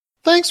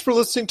Thanks for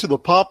listening to the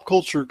Pop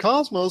Culture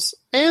Cosmos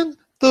and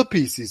the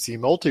PCC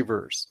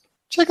Multiverse.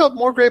 Check out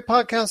more great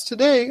podcasts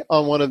today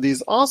on one of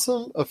these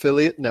awesome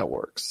affiliate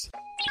networks.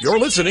 You're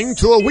listening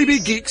to a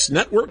Weeby Geeks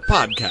Network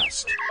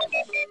podcast.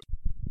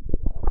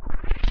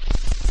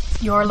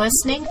 You're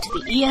listening to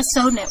the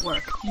ESO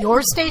Network,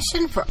 your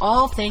station for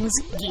all things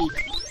geek.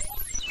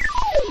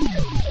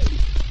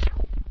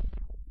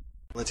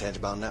 The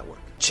Tangibound Network.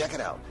 Check it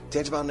out.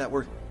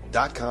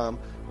 TangiboundNetwork.com.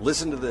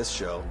 Listen to this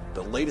show,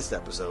 the latest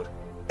episode,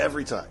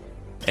 every time.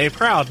 A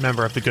proud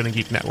member of the Gonna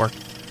Geek Network.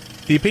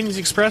 The opinions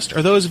expressed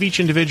are those of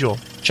each individual.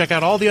 Check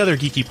out all the other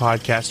geeky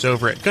podcasts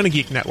over at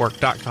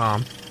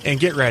GonnaGeekNetwork.com and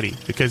get ready,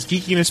 because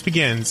geekiness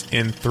begins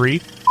in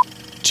 3,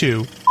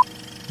 2,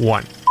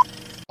 1.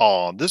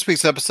 On this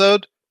week's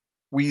episode,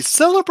 we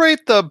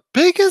celebrate the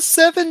biggest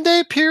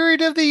 7-day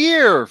period of the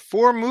year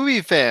for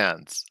movie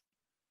fans.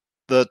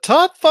 The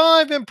top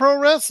 5 in pro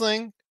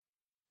wrestling,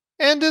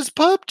 and is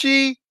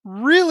PUBG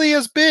really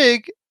as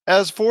big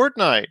as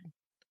Fortnite?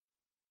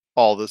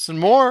 All this and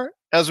more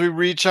as we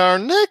reach our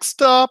next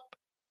stop,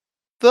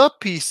 the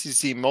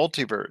PCC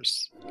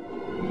Multiverse.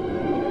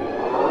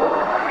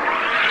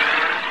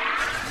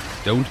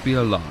 Don't be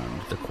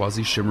alarmed. The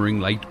quasi-shimmering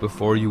light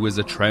before you is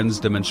a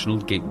trans-dimensional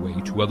gateway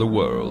to other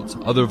worlds,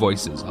 other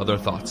voices, other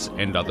thoughts,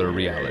 and other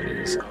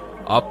realities.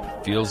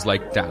 Up feels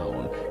like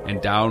down,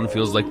 and down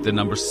feels like the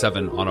number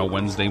 7 on a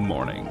Wednesday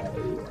morning.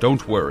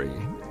 Don't worry.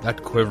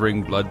 That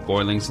quivering,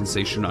 blood-boiling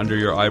sensation under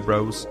your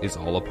eyebrows is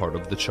all a part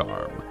of the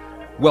charm.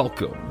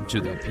 Welcome to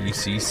the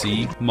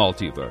PCC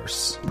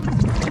Multiverse.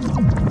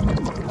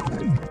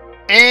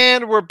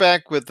 And we're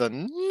back with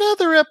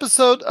another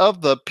episode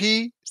of the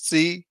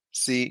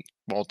PCC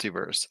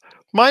Multiverse.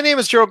 My name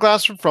is Gerald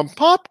Glassford from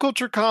Pop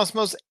Culture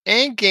Cosmos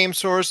and Game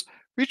Source.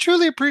 We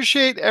truly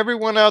appreciate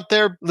everyone out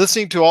there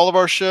listening to all of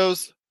our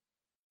shows.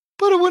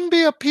 But it wouldn't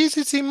be a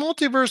PCC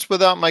Multiverse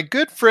without my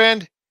good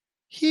friend.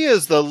 He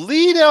is the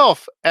lead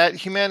elf at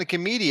Humanica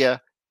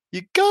Media.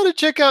 You gotta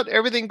check out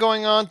everything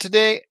going on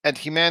today at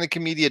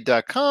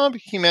humanicamedia.com,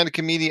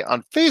 Humanica Media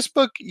on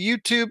Facebook,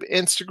 YouTube,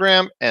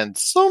 Instagram, and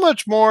so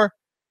much more.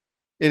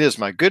 It is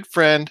my good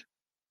friend.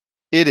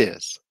 It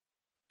is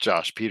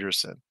Josh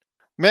Peterson.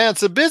 Man,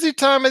 it's a busy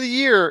time of the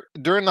year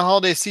during the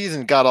holiday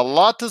season. Got a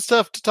lot of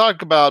stuff to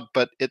talk about,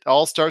 but it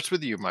all starts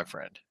with you, my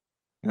friend.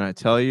 And I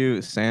tell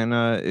you,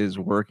 Santa is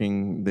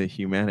working the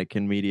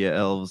Humanican Media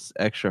elves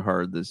extra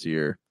hard this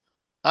year.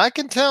 I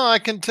can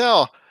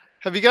tell.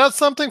 Have you got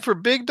something for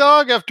Big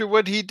Dog after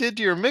what he did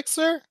to your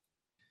mixer?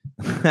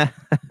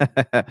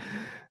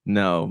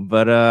 No,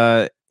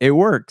 but it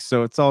works,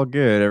 so it's all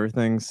good.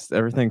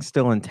 Everything's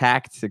still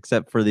intact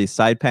except for the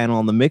side panel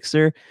on the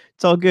mixer.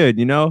 It's all good,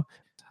 you know?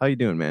 How you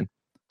doing, man?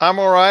 I'm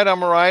all right.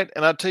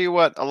 And I'll tell you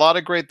what, a lot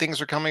of great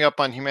things are coming up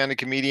on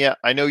Humanica Media.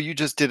 I know you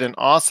just did an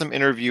awesome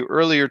interview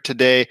earlier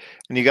today,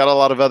 and you got a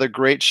lot of other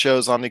great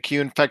shows on the queue.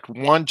 In fact,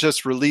 one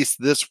just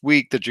released this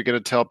week that you're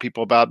going to tell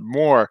people about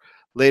more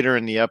later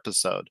in the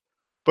episode.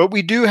 But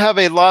we do have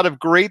a lot of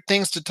great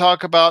things to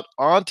talk about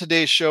on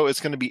today's show. It's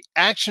going to be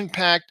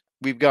action-packed.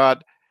 We've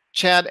got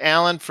Chad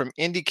Allen from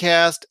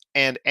IndieCast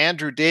and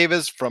Andrew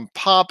Davis from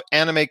Pop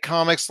Anime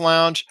Comics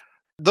Lounge.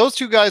 Those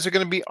two guys are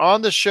going to be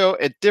on the show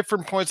at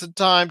different points in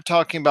time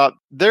talking about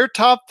their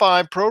top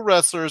 5 pro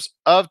wrestlers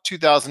of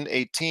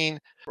 2018.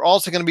 We're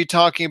also going to be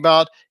talking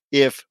about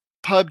if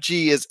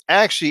PUBG is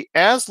actually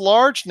as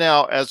large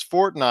now as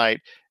Fortnite.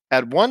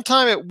 At one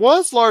time, it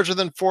was larger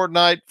than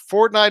Fortnite.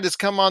 Fortnite has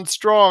come on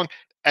strong,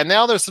 and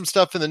now there's some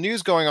stuff in the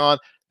news going on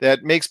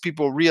that makes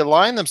people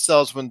realign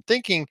themselves when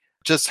thinking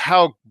just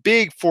how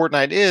big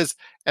Fortnite is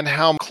and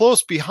how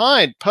close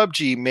behind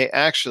PUBG may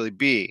actually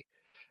be.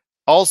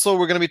 Also,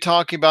 we're going to be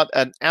talking about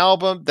an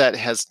album that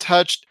has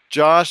touched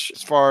Josh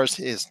as far as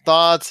his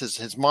thoughts, his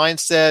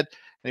mindset,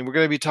 and we're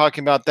going to be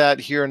talking about that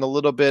here in a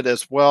little bit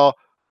as well.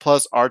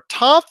 Plus, our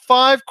top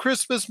 5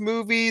 Christmas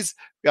movies.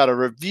 We got a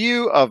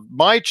review of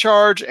My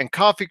Charge and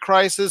Coffee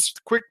Crisis.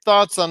 Quick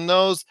thoughts on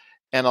those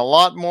and a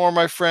lot more,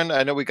 my friend.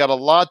 I know we got a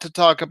lot to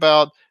talk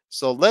about,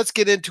 so let's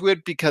get into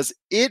it because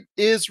it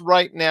is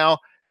right now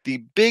the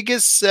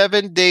biggest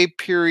 7-day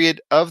period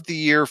of the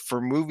year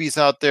for movies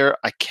out there.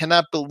 I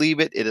cannot believe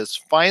it. It is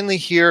finally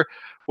here.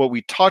 What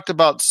we talked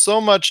about so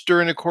much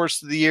during the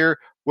course of the year,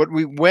 what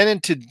we went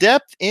into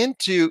depth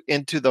into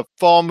the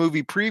fall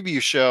movie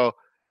preview show,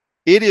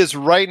 it is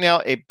right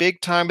now a big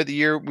time of the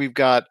year. We've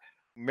got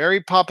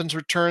Mary Poppins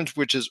Returns,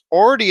 which is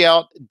already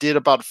out, did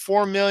about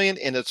 $4 million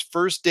in its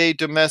first day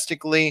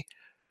domestically.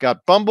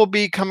 Got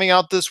Bumblebee coming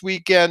out this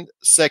weekend,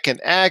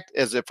 second act,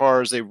 as far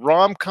as a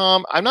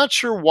rom-com. I'm not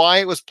sure why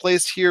it was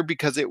placed here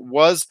because it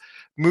was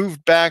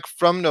moved back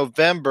from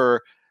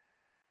November.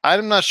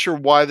 I'm not sure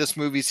why this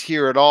movie's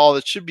here at all.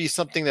 It should be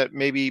something that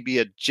maybe be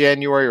a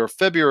January or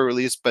February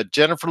release, but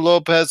Jennifer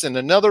Lopez and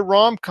another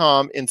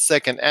rom-com in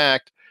second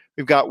act.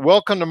 We've got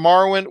Welcome to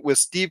Marwen with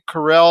Steve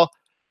Carell.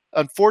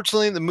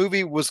 Unfortunately, the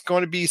movie was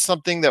going to be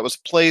something that was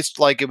placed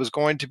like it was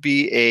going to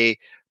be a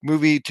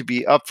movie to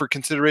be up for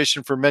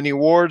consideration for many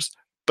awards,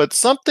 but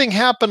something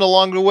happened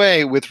along the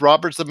way with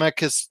Robert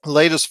Zemeckis'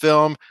 latest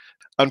film.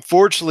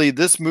 Unfortunately,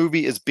 this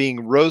movie is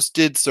being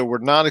roasted, so we're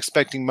not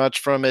expecting much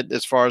from it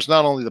as far as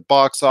not only the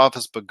box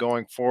office, but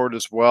going forward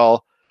as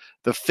well.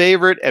 The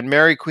Favorite and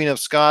Mary Queen of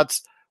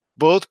Scots,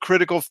 both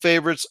critical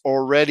favorites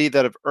already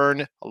that have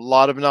earned a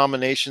lot of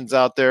nominations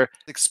out there,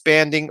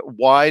 expanding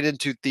wide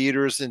into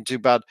theaters, into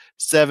about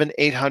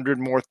 800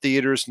 more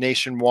theaters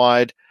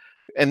nationwide.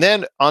 And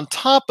then on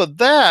top of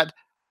that,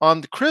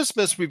 on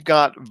Christmas, we've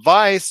got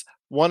Vice,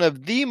 one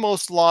of the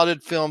most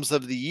lauded films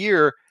of the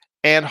year,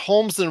 and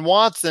Holmes and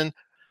Watson.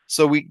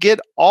 So we get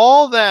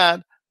all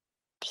that,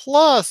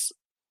 plus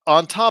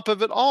on top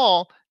of it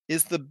all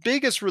is the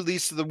biggest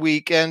release of the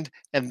weekend,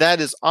 and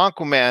that is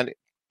Aquaman.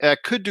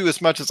 Could do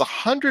as much as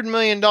 $100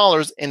 million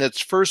in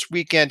its first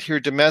weekend here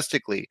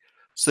domestically.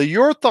 So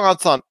your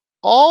thoughts on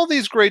all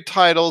these great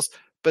titles,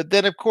 but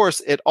then of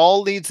course it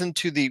all leads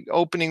into the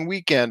opening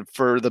weekend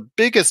for the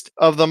biggest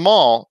of them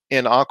all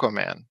in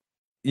Aquaman.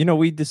 You know,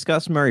 we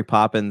discussed Mary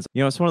Poppins.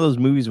 You know, it's one of those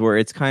movies where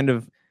it's kind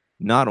of,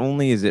 not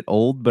only is it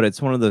old, but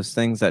it's one of those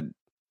things that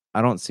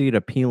I don't see it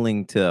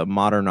appealing to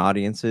modern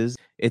audiences.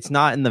 It's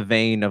not in the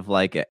vein of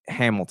like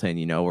Hamilton,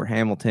 you know, where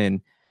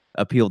Hamilton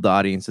appealed to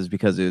audiences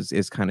because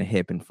it's kind of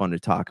hip and fun to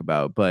talk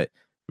about. But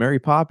Mary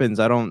Poppins,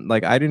 I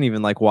didn't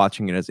even like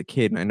watching it as a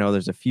kid. And I know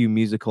there's a few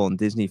musical and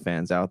Disney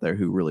fans out there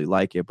who really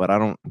like it, but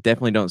I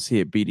definitely don't see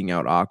it beating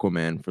out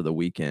Aquaman for the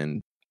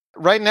weekend.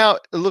 Right now,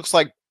 it looks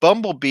like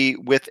Bumblebee,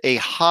 with a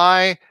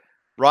high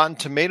Rotten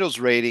Tomatoes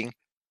rating,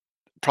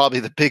 probably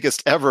the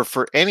biggest ever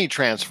for any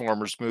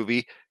Transformers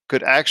movie,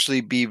 could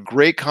actually be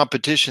great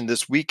competition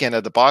this weekend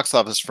at the box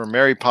office for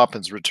Mary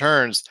Poppins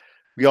Returns.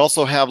 We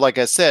also have, like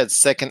I said,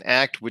 Second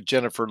Act with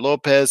Jennifer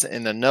Lopez,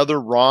 and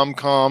another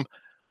rom-com,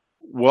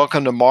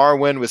 Welcome to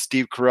Marwen with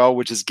Steve Carell,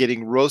 which is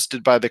getting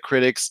roasted by the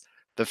critics.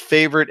 The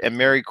Favorite and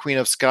Mary Queen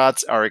of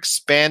Scots are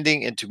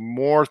expanding into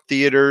more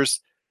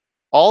theaters.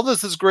 All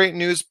this is great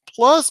news.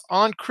 Plus,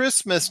 on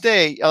Christmas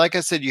Day, like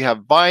I said, you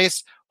have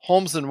Vice,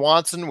 Holmes and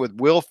Watson with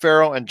Will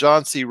Ferrell and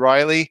John C.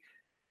 Reilly.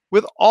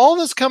 With all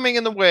this coming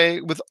in the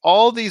way, with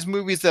all these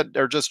movies that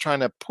are just trying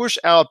to push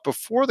out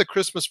before the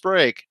Christmas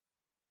break,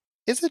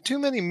 is it too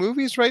many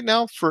movies right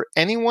now for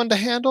anyone to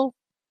handle?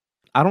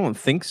 I don't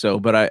think so,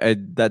 but I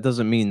that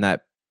doesn't mean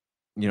that,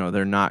 you know,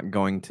 they're not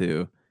going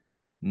to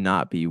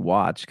not be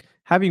watched.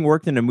 Having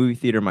worked in a movie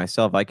theater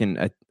myself, I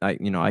can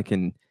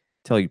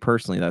tell you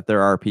personally that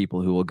there are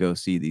people who will go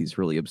see these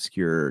really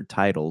obscure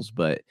titles,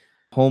 but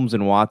Holmes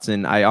and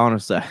Watson, I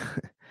honestly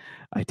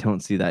I don't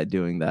see that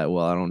doing that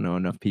well. I don't know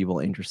enough people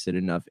interested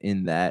enough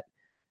in that.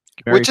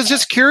 Which is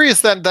just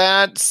curious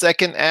that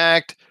Second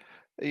Act,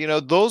 you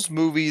know, those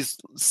movies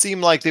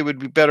seem like they would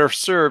be better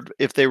served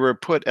if they were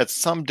put at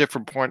some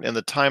different point in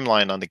the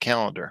timeline on the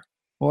calendar.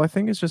 Well, I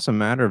think it's just a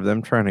matter of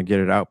them trying to get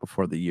it out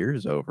before the year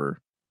is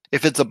over.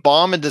 If it's a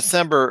bomb in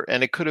December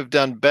and it could have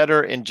done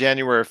better in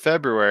January or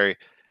February,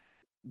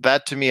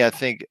 that to me, I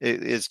think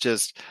is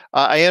just,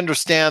 I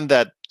understand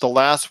that the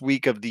last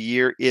week of the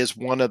year is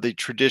one of the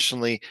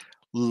traditionally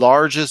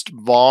largest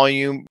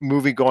volume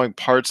movie going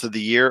parts of the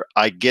year.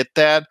 I get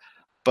that.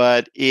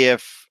 But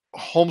if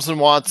Holmes and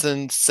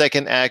Watson,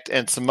 Second Act,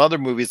 and some other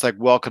movies like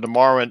Welcome to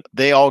Marwen,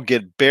 they all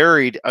get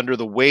buried under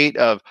the weight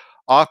of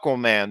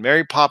Aquaman,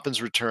 Mary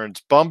Poppins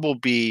Returns,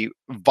 Bumblebee,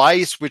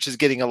 Vice, which is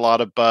getting a lot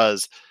of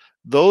buzz,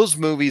 those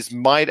movies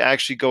might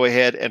actually go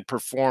ahead and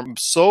perform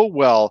so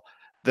well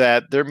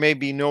that there may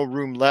be no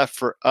room left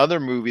for other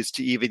movies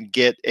to even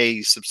get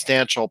a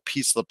substantial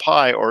piece of the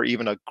pie or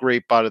even a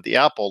great bite of the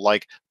apple,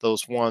 like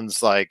those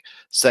ones like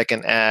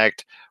Second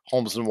Act,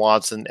 Holmes and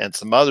Watson, and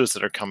some others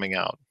that are coming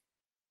out.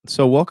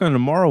 So Welcome to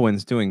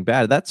Marwen's doing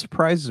bad. That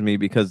surprises me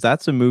because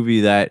that's a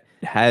movie that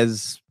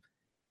has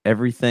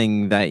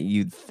everything that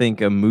you'd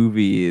think a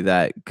movie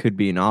that could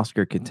be an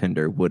Oscar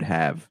contender would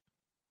have.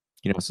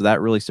 You know, so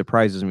that really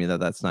surprises me that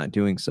that's not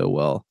doing so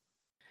well.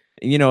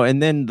 You know,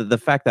 and then the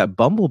fact that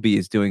Bumblebee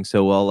is doing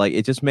so well, like,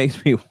 it just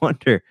makes me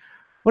wonder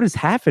what is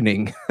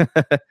happening.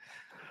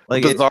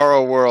 Like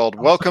Bizarro World.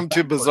 Welcome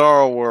to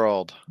Bizarro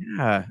World.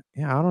 Yeah,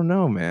 I don't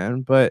know,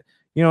 man. But,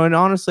 you know, and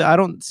honestly, I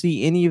don't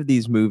see any of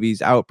these movies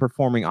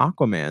outperforming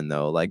Aquaman,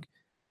 though. Like,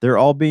 they're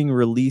all being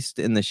released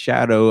in the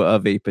shadow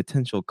of a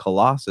potential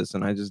Colossus,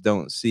 and I just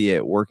don't see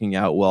it working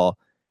out well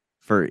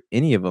for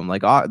any of them.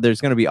 Like, there's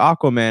going to be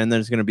Aquaman, and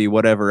there's going to be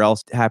whatever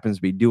else happens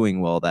to be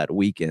doing well that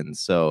weekend.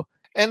 So.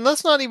 And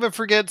let's not even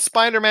forget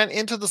Spider-Man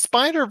Into the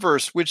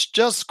Spider-Verse, which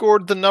just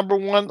scored the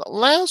 #1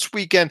 last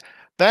weekend.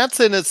 That's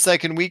in its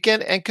second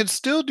weekend and could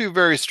still do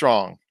very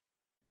strong.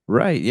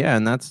 Right, yeah,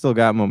 and that's still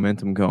got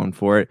momentum going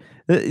for it.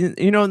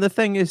 You know, and the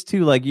thing is,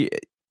 too, like,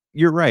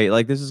 you're right.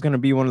 Like, this is going to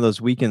be one of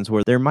those weekends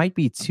where there might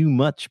be too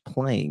much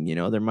playing. You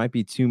know, there might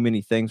be too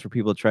many things for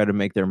people to try to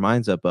make their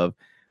minds up of.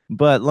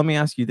 But let me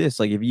ask you this.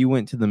 Like, if you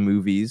went to the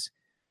movies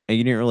and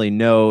you didn't really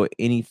know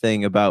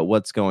anything about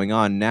what's going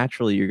on,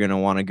 naturally, you're going to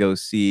want to go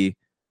see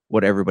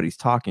what everybody's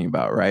talking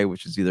about, right?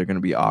 Which is either going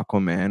to be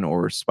Aquaman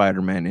or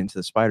Spider-Man Into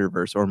the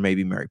Spider-Verse or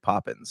maybe Mary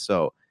Poppins.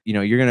 So, you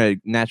know, you're going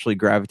to naturally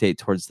gravitate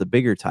towards the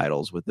bigger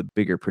titles with the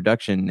bigger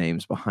production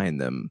names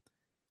behind them.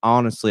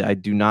 Honestly, I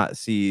do not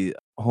see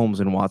Holmes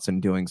and Watson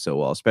doing so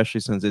well,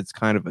 especially since it's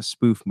kind of a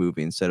spoof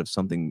movie instead of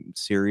something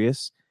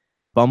serious.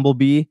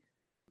 Bumblebee,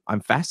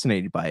 I'm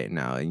fascinated by it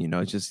now,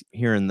 and just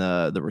hearing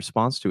the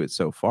response to it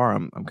so far,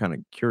 I'm kind of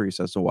curious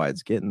as to why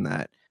it's getting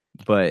that.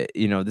 But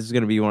this is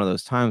going to be one of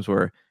those times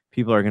where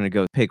people are going to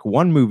go pick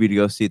one movie to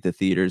go see at the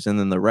theaters, and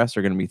then the rest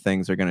are going to be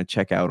things they're going to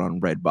check out on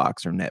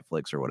Redbox or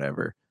Netflix or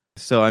whatever.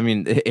 So, I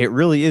mean, it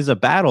really is a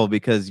battle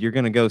because you're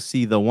going to go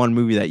see the one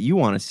movie that you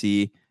want to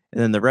see,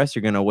 and then the rest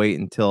you're going to wait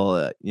until,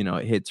 it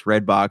hits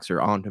Redbox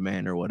or On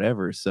Demand or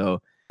whatever.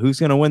 So who's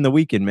going to win the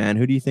weekend, man?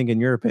 Who do you think,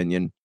 in your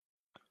opinion?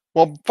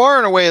 Well, far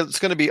and away, it's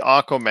going to be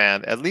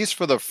Aquaman, at least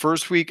for the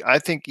first week. I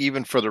think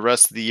even for the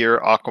rest of the year,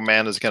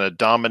 Aquaman is going to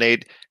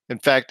dominate. In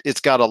fact,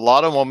 it's got a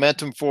lot of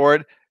momentum for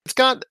it. It's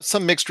got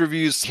some mixed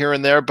reviews here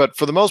and there, but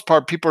for the most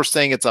part, people are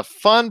saying it's a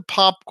fun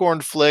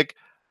popcorn flick.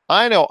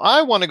 I know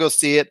I want to go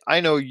see it.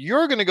 I know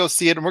you're going to go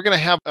see it, and we're going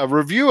to have a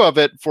review of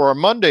it for our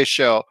Monday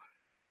show.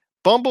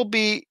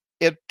 Bumblebee,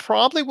 it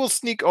probably will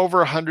sneak over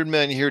 100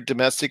 million here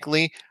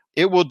domestically.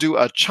 It will do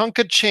a chunk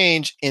of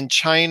change in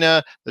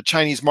China. The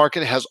Chinese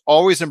market has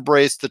always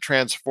embraced the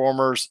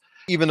Transformers.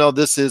 Even though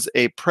this is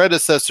a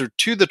predecessor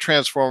to the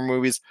Transformer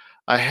movies,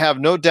 I have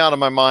no doubt in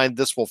my mind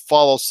this will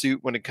follow suit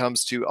when it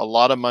comes to a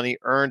lot of money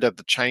earned at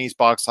the Chinese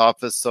box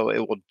office. So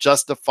it will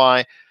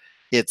justify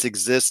its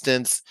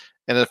existence.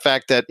 And the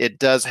fact that it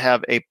does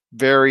have a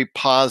very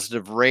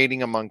positive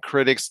rating among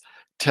critics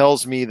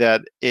tells me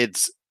that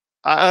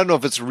I don't know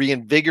if it's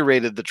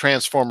reinvigorated the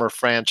Transformer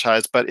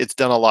franchise, but it's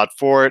done a lot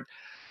for it.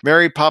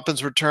 Mary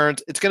Poppins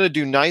Returns, it's going to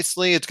do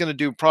nicely. It's going to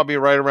do probably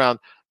right around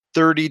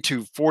 30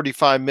 to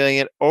 45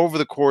 million over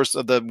the course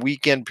of the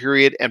weekend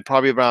period, and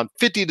probably around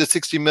 50 to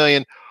 60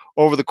 million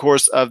over the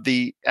course of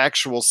the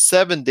actual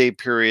 7-day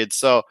period.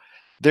 So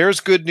there's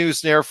good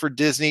news there for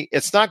Disney.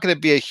 It's not going to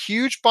be a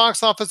huge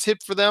box office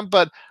hit for them,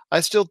 but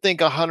I still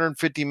think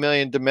 150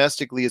 million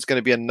domestically is going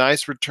to be a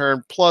nice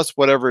return, plus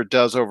whatever it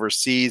does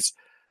overseas.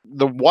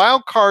 The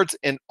wild cards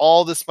in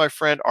all this, my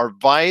friend, are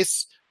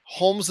Vice,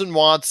 Holmes and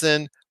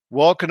Watson,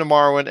 Welcome to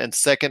Marwen, and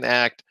Second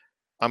Act.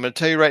 I'm going to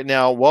tell you right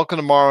now, Welcome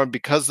to Marwen,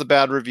 because of the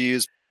bad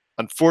reviews,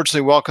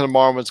 unfortunately, Welcome to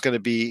Marwen is going to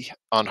be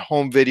on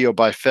home video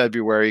by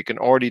February. You can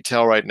already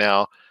tell right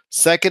now.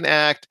 Second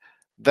Act,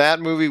 that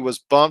movie was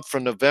bumped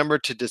from November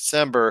to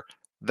December.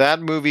 That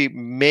movie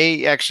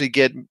may actually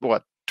get,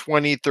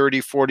 20,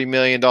 30, 40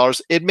 million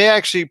dollars. It may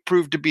actually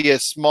prove to be a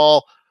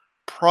small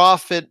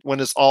profit when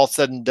it's all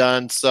said and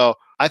done. So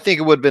I think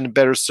it would have been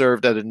better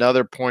served at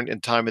another point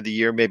in time of the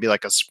year, maybe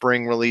like a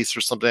spring release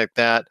or something like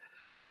that.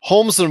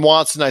 Holmes and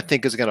Watson, I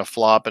think, is going to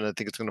flop, and I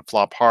think it's going to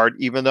flop hard,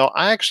 even though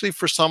I actually,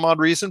 for some odd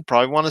reason,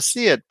 probably want to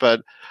see it.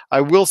 But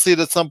I will see it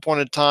at some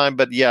point in time.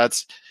 But yeah,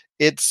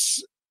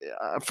 it's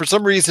for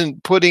some reason,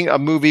 putting a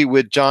movie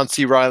with John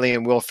C. Reilly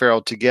and Will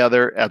Ferrell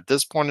together at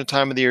this point in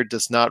time of the year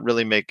does not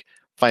really make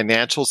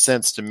financial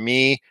sense to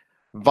me.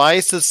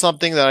 Vice is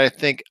something that I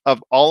think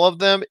of all of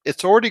them,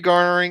 it's already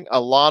garnering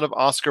a lot of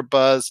Oscar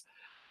buzz.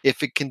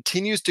 If it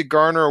continues to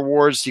garner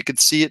awards, you could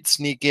see it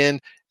sneak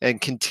in and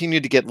continue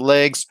to get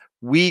legs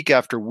week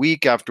after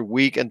week after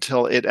week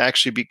until it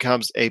actually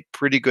becomes a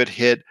pretty good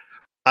hit.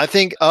 I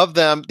think of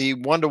them, the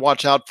one to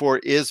watch out for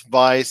is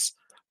Vice.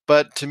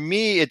 But to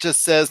me, it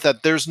just says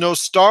that there's no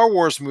Star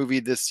Wars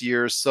movie this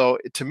year. So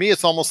to me,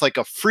 it's almost like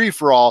a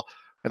free-for-all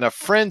and a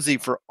frenzy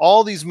for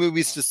all these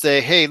movies to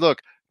say, hey,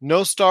 look,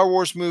 no Star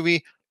Wars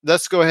movie.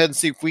 Let's go ahead and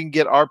see if we can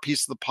get our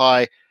piece of the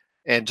pie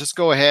and just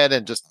go ahead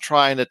and just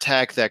try and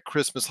attack that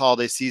Christmas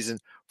holiday season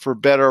for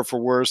better or for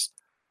worse.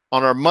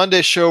 On our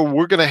Monday show,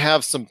 we're going to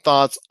have some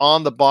thoughts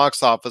on the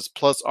box office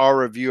plus our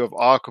review of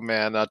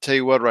Aquaman. I'll tell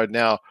you what right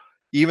now,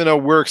 even though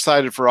we're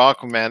excited for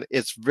Aquaman,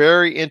 it's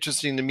very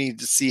interesting to me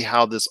to see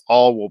how this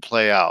all will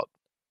play out.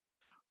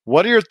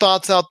 What are your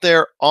thoughts out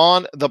there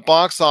on the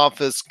box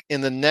office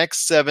in the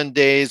next 7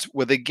 days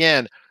with,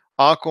 again,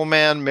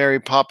 Aquaman, Mary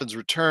Poppins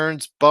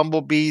Returns,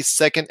 Bumblebee,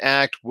 Second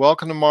Act,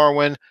 Welcome to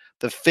Marwen,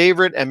 The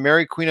Favorite and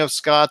Mary Queen of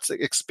Scots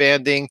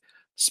expanding,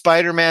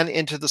 Spider-Man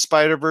Into the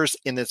Spider-Verse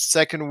in its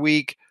second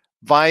week,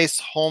 Vice,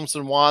 Holmes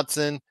and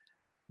Watson.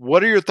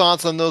 What are your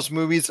thoughts on those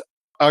movies?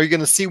 Are you going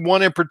to see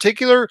one in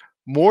particular?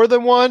 More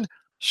than one?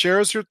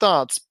 Share us your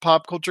thoughts.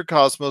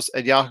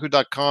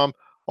 popculturecosmos@yahoo.com.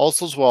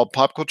 Also as well,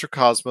 Pop Culture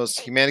Cosmos,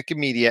 Humanica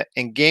Media,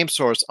 and Game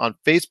Source on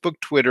Facebook,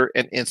 Twitter,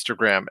 and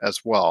Instagram as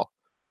well.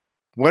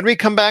 When we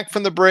come back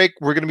from the break,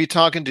 we're going to be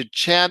talking to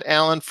Chad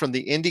Allen from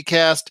the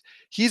IndieCast.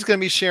 He's going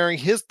to be sharing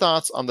his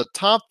thoughts on the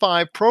top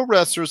 5 pro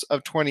wrestlers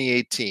of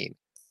 2018.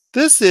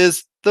 This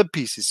is the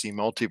PCC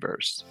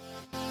Multiverse.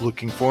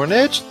 Looking for an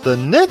edge the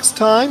next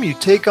time you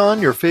take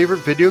on your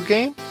favorite video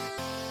game?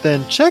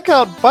 Then check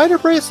out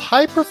Vitabrace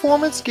High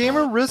Performance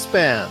Gamer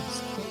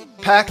Wristbands.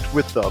 Packed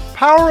with the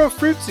power of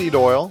fruit seed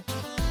oil,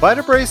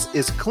 Vitabrace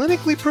is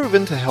clinically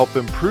proven to help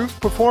improve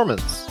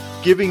performance,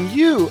 giving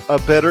you a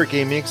better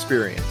gaming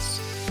experience.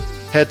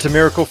 Head to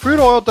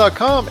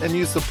miraclefruitoil.com and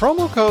use the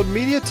promo code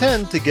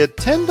MEDIA10 to get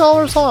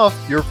 $10 off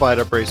your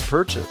Vitabrace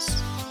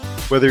purchase.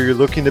 Whether you're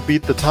looking to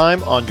beat the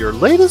time on your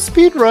latest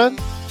speedrun,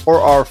 or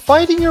are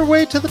fighting your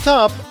way to the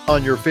top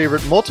on your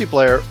favorite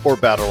multiplayer or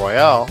battle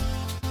royale,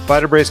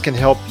 Vitabrace can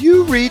help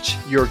you reach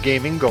your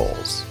gaming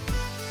goals.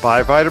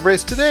 Buy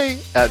Vitabrace today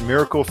at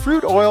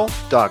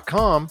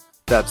miraclefruitoil.com.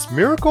 That's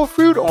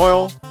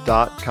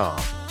miraclefruitoil.com.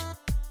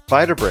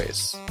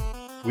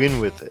 Vitabrace. Win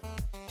with it.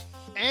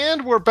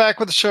 And we're back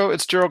with the show.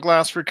 It's Gerald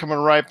Glassford coming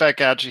right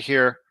back at you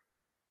here.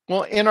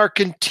 Well, in our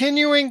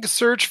continuing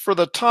search for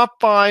the top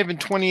 5 in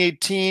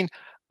 2018,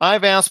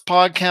 I've asked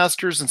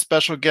podcasters and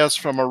special guests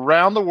from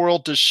around the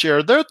world to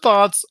share their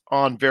thoughts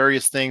on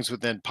various things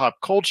within pop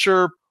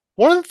culture.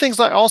 One of the things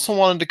I also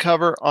wanted to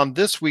cover on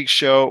this week's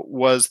show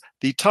was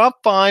the top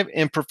 5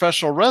 in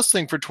professional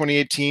wrestling for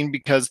 2018,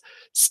 because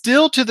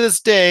still to this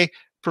day,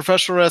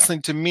 professional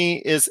wrestling to me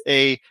is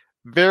a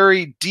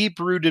very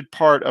deep-rooted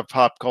part of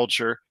pop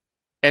culture.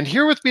 And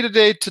here with me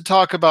today to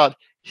talk about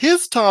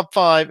his top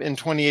 5 in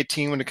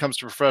 2018 when it comes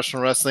to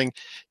professional wrestling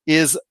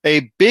is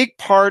a big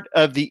part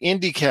of the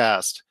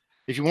IndieCast.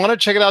 If you want to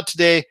check it out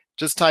today,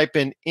 just type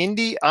in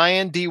Indie,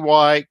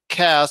 I-N-D-Y,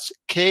 Cast,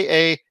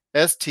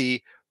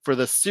 K-A-S-T, for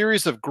the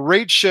series of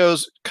great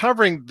shows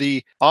covering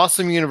the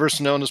awesome universe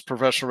known as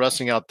professional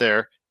wrestling out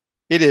there.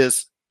 It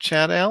is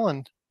Chad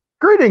Allen.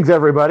 Greetings,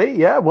 everybody.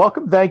 Yeah,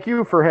 welcome. Thank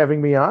you for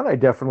having me on. I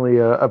definitely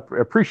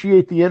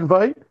appreciate the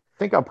invite. I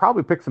think I'll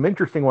probably pick some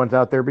interesting ones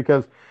out there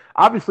because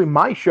obviously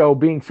my show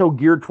being so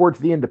geared towards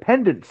the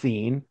independent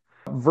scene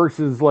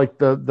versus like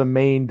the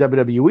main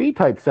WWE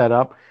type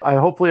setup,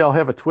 hopefully I'll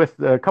have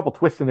a couple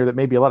twists in there that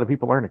maybe a lot of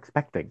people aren't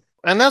expecting.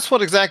 And that's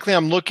what exactly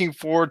I'm looking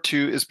forward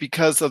to, is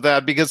because of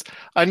that, because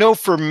I know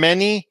for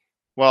many,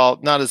 well,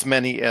 not as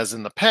many as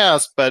in the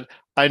past, but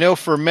I know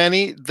for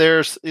many,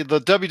 there's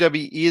the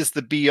WWE is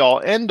the be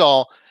all end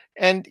all.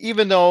 And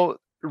even though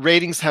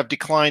ratings have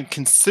declined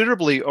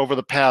considerably over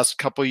the past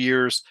couple of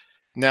years,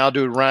 now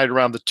doing right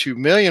around the 2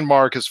 million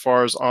mark as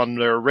far as on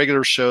their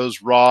regular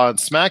shows, Raw and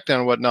SmackDown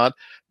and whatnot,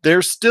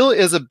 there still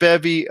is a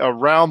bevy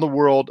around the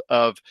world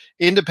of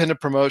independent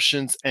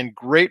promotions and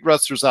great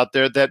wrestlers out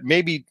there that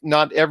maybe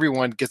not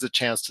everyone gets a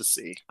chance to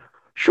see.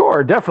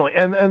 Sure, definitely.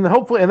 And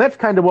hopefully, and that's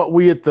kind of what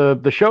we at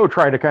the show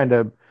try to kind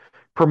of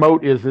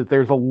promote, is that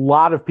there's a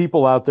lot of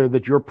people out there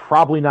that you're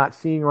probably not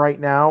seeing right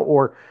now,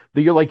 or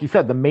that you're, like you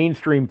said, the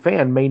mainstream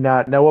fan may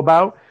not know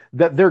about,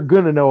 that they're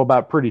going to know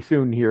about pretty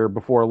soon here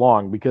before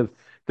long, because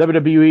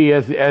WWE,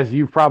 as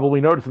you've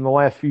probably noticed in the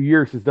last few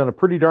years, has done a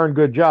pretty darn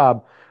good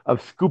job of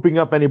scooping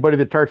up anybody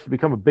that starts to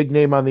become a big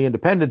name on the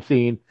independent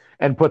scene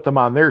and put them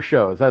on their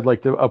shows. I'd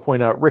like to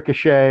point out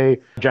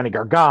Ricochet, Johnny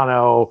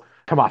Gargano,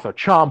 Tommaso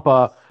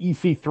Ciampa,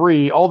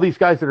 EC3, all these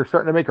guys that are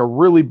starting to make a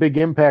really big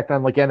impact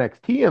on like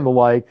NXT and the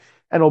like,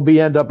 and will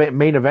end up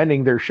main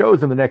eventing their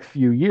shows in the next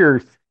few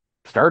years.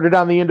 Started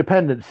on the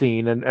independent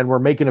scene and we're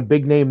making a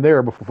big name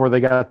there before they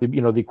got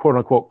the quote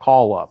unquote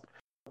call up.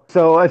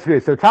 So let's see.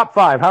 So top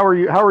 5. How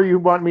are you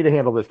wanting me to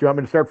handle this? Do you want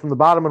me to start from the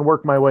bottom and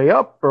work my way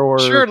up, or?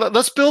 Sure.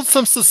 Let's build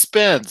some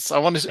suspense. I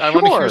want to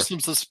hear some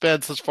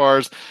suspense as far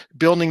as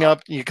building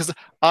up, because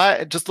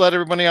I just let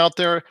everybody out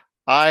there,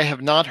 I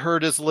have not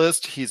heard his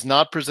list. He's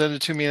not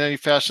presented to me in any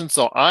fashion.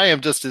 So I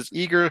am just as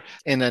eager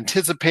and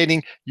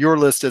anticipating your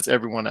list as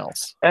everyone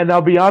else. And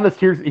I'll be honest,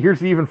 here's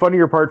the even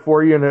funnier part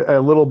for you, and a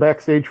little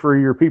backstage for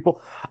your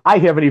people. I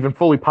haven't even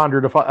fully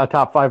pondered a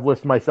top 5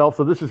 list myself.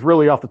 So this is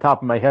really off the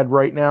top of my head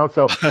right now.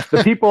 So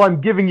the people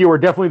I'm giving you are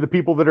definitely the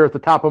people that are at the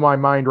top of my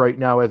mind right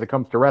now as it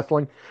comes to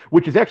wrestling,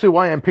 which is actually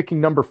why I'm picking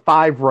number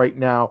 5 right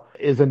now,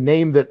 is a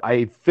name that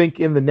I think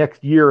in the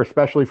next year,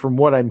 especially from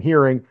what I'm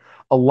hearing,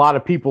 a lot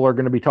of people are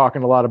going to be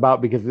talking a lot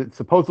about, because it's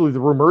supposedly the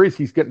rumor is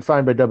he's getting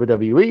signed by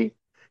WWE.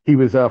 He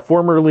was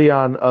formerly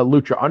on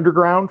Lucha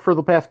Underground for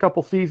the past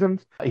couple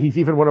seasons. He's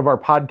even one of our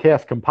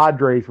podcast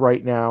compadres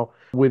right now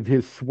with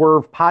his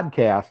Swerve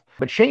podcast.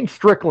 But Shane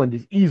Strickland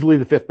is easily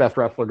the 5th best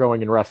wrestler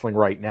going in wrestling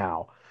right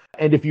now.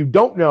 And if you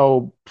don't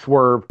know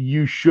Swerve,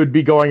 you should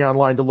be going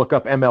online to look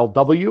up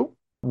MLW,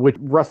 which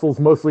wrestles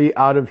mostly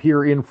out of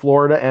here in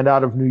Florida and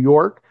out of New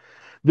York.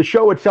 The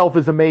show itself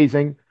is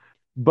amazing,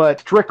 but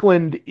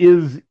Strickland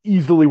is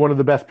easily one of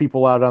the best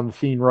people out on the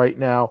scene right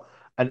now.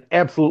 An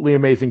absolutely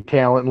amazing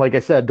talent. And like I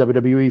said,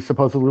 WWE is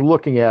supposedly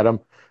looking at him,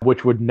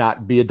 which would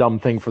not be a dumb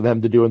thing for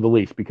them to do in the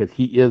least, because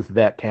he is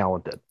that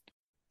talented.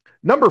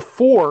 Number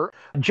 4,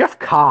 Jeff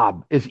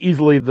Cobb is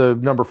easily the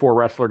number 4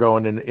 wrestler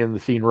going in the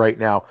scene right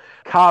now.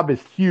 Cobb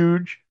is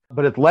huge,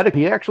 but athletic.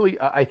 He actually,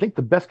 I think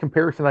the best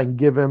comparison I can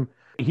give him,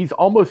 he's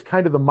almost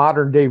kind of the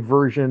modern day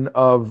version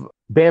of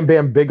Bam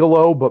Bam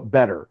Bigelow, but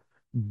better.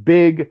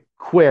 Big,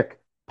 quick,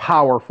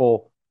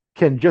 powerful,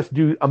 can just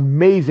do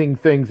amazing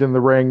things in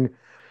the ring,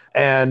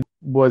 and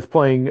was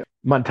playing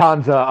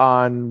Matanza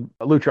on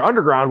Lucha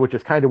Underground, which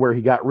is kind of where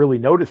he got really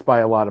noticed by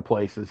a lot of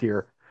places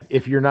here.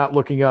 If you're not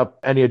looking up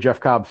any of Jeff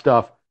Cobb's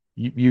stuff,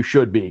 you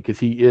should be, because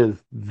he is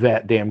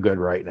that damn good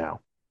right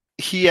now.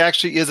 He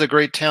actually is a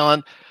great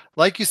talent.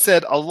 Like you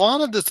said, a lot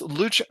of this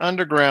Lucha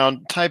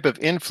Underground type of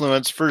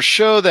influence for a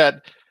show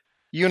that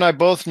you and I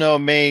both know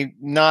may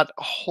not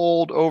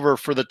hold over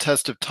for the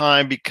test of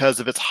time because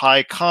of its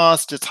high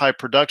cost, its high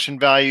production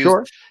values,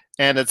 Sure.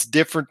 and its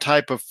different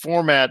type of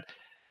format.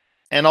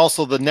 And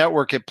also the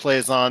network it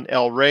plays on,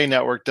 El Rey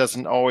Network,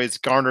 doesn't always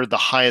garner the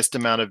highest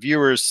amount of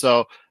viewers.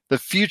 So the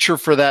future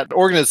for that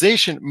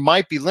organization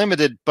might be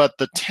limited, but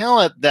the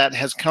talent that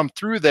has come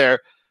through there,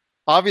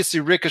 obviously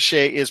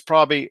Ricochet is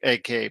probably,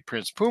 aka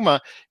Prince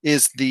Puma,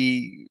 is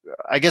the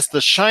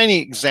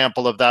shining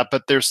example of that,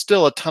 but there's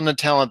still a ton of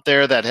talent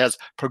there that has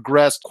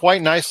progressed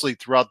quite nicely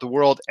throughout the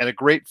world and a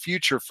great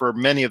future for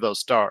many of those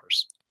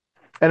stars.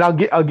 And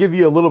I'll give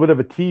you a little bit of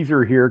a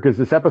teaser here because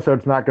this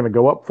episode's not going to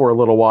go up for a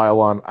little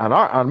while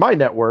on my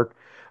network,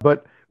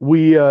 but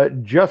we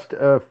just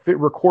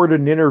recorded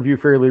an interview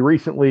fairly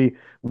recently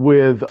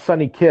with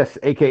Sonny Kiss,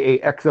 aka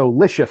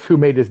Exolicious, who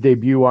made his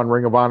debut on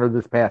Ring of Honor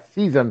this past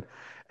season.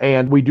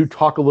 And we do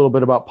talk a little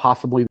bit about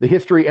possibly the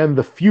history and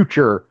the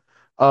future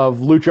of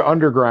Lucha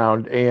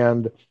Underground.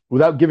 And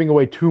without giving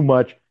away too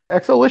much,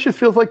 Exolicious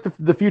feels like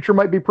the future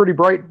might be pretty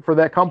bright for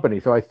that company.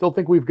 So I still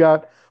think we've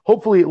got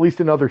hopefully at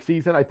least another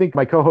season. I think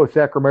my co-host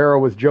Zach Romero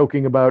was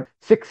joking about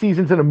 6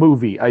 seasons in a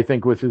movie, I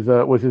think was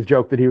his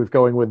joke that he was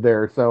going with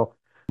there. So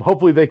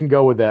hopefully they can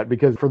go with that,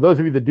 because for those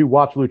of you that do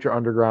watch Lucha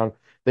Underground,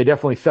 they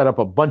definitely set up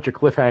a bunch of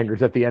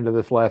cliffhangers at the end of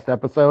this last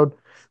episode,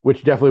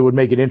 which definitely would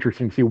make it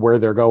interesting to see where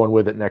they're going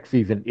with it next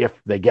season, if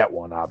they get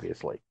one,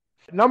 obviously.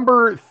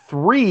 Number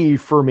 3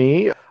 for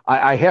me,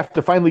 I have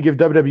to finally give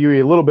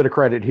WWE a little bit of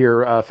credit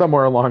here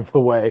somewhere along the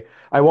way.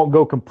 I won't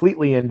go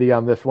completely indie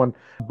on this one,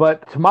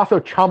 but Tommaso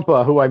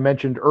Ciampa, who I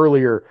mentioned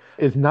earlier,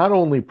 is not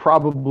only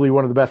probably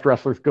one of the best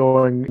wrestlers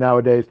going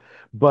nowadays,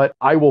 but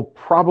I will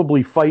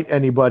probably fight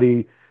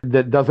anybody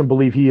that doesn't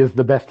believe he is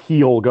the best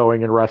heel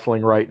going in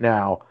wrestling right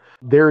now.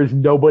 There is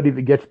nobody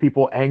that gets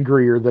people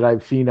angrier that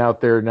I've seen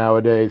out there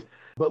nowadays,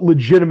 but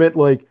legitimate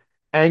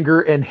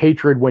anger and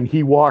hatred when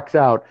he walks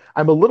out.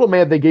 I'm a little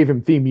mad they gave him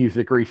theme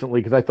music recently,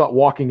 because I thought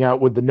walking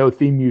out with the no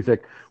theme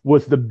music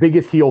was the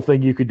biggest heel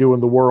thing you could do in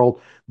the world.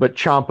 But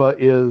Ciampa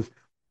is,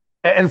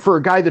 and for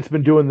a guy that's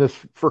been doing this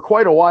for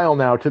quite a while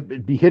now, to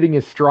be hitting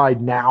his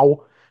stride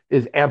now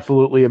is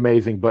absolutely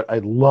amazing. But I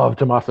love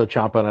Tommaso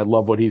Ciampa, and I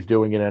love what he's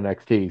doing in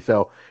NXT.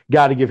 So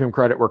got to give him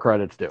credit where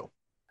credit's due.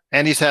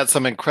 And he's had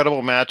some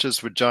incredible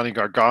matches with Johnny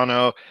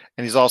Gargano,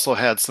 and he's also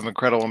had some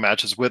incredible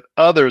matches with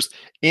others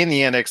in the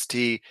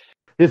NXT.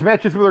 His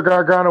matches with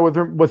Gargano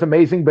was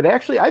amazing, but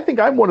actually I think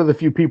I'm one of the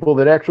few people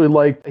that actually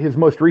liked his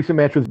most recent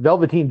match with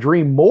Velveteen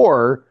Dream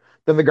more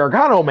than the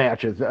Gargano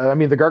matches. I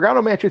mean, the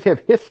Gargano matches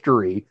have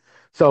history,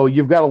 so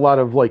you've got a lot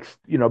of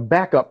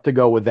backup to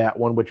go with that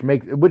one, which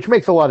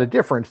makes a lot of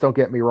difference, don't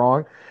get me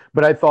wrong.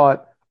 But I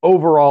thought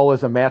overall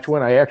as a match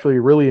win, I actually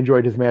really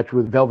enjoyed his match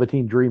with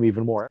Velveteen Dream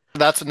even more.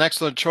 That's an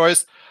excellent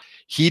choice.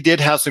 He did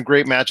have some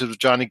great matches with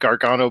Johnny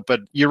Gargano, but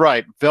you're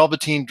right.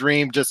 Velveteen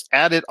Dream just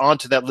added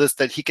onto that list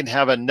that he can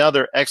have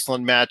another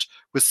excellent match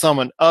with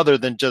someone other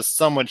than just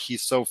someone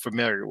he's so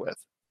familiar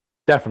with.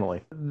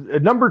 Definitely.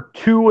 Number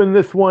 2 in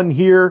this one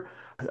here,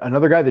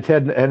 another guy that's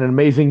had an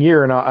amazing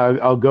year, and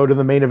I'll go to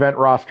the main event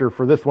roster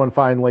for this one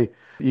finally.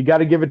 You got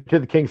to give it to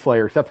the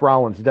Kingslayer. Seth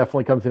Rollins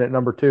definitely comes in at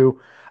number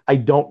 2. I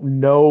don't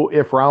know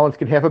if Rollins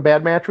can have a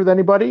bad match with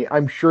anybody.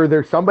 I'm sure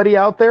there's somebody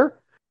out there.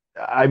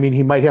 I mean,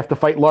 he might have to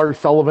fight Lars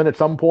Sullivan at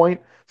some point,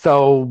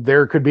 so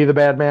there could be the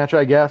bad match,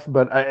 I guess.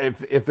 But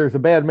if there's a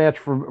bad match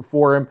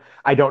for him,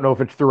 I don't know if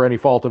it's through any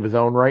fault of his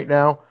own right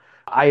now.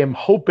 I am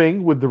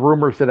hoping, with the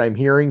rumors that I'm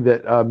hearing,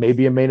 that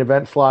maybe a main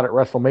event slot at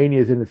WrestleMania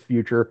is in his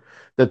future,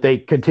 that they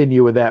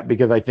continue with that,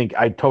 because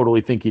I totally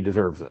think he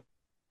deserves it.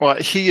 Well,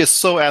 he is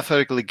so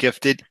athletically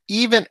gifted,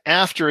 even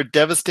after a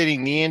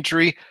devastating knee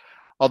injury.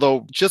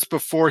 Although just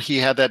before he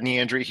had that knee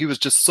injury, he was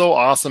just so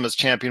awesome as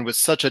champion with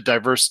such a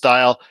diverse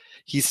style.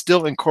 He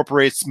still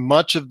incorporates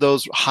much of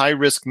those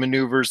high-risk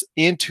maneuvers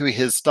into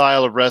his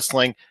style of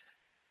wrestling.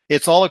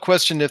 It's all a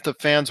question if the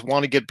fans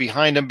want to get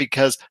behind him,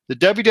 because the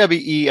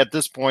WWE at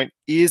this point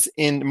is,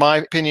 in my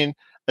opinion,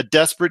 a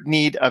desperate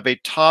need of a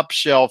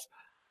top-shelf,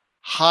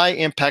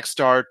 high-impact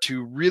star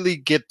to really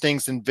get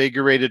things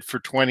invigorated for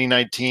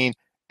 2019.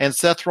 And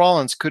Seth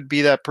Rollins could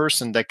be that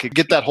person that could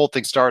get that whole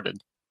thing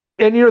started.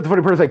 And the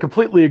funny part is, I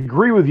completely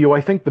agree with you.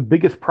 I think the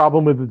biggest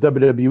problem with the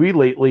WWE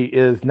lately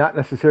is not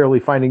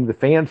necessarily finding the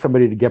fans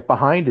somebody to get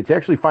behind. It's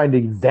actually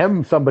finding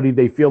them somebody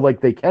they feel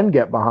like they can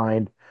get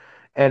behind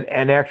and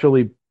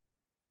actually,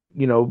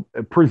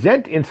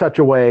 present in such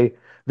a way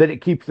that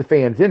it keeps the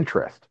fans'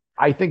 interest.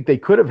 I think they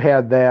could have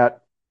had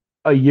that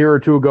a year or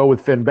two ago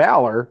with Finn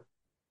Balor,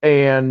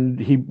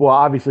 and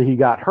obviously he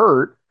got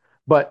hurt,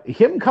 but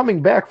him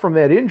coming back from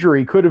that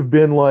injury could have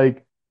been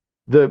like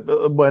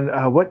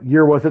what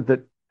year was it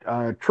that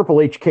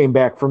Triple H came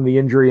back from the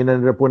injury and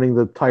ended up winning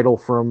the title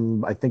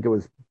from, I think it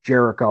was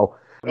Jericho.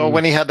 Oh,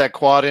 when he had that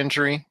quad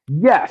injury?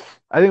 Yes.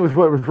 I think it was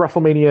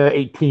WrestleMania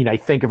 18, I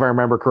think, if I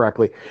remember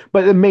correctly.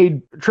 But it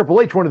made Triple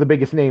H one of the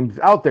biggest names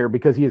out there,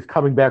 because he is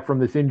coming back from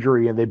this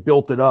injury, and they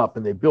built it up,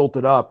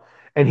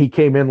 and he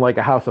came in like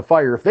a house of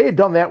fire. If they had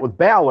done that with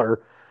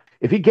Balor,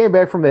 if he came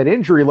back from that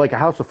injury like a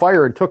house of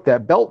fire and took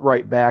that belt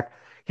right back,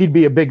 he'd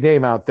be a big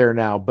name out there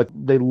now. But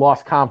they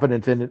lost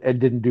confidence in it and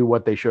didn't do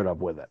what they should have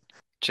with it.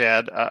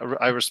 Chad,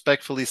 I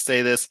respectfully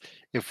say this.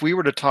 If we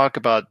were to talk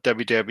about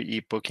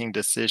WWE booking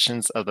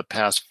decisions of the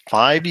past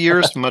 5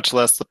 years, much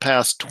less the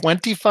past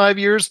 25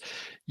 years,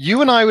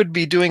 you and I would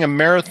be doing a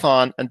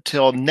marathon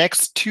until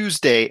next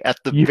Tuesday at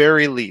the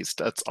very least.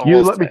 That's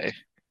all I'll say.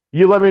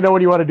 You let me know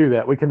when you want to do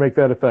that. We can make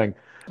that a thing.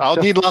 I'll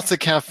need lots of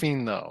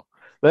caffeine, though.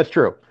 That's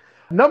true.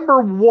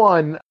 Number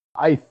one,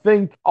 I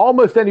think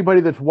almost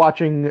anybody that's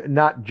watching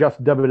not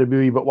just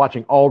WWE, but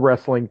watching all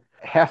wrestling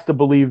has to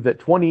believe that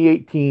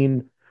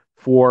 2018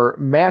 for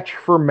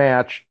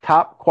match,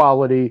 top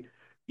quality,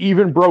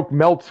 even broke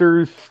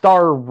Meltzer's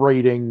star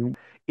rating.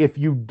 If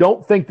you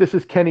don't think this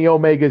is Kenny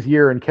Omega's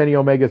year and Kenny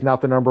Omega is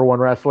not the number one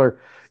wrestler,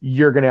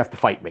 you're going to have to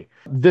fight me.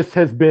 This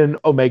has been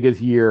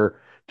Omega's year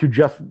to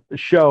just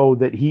show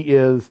that he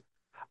is,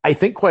 I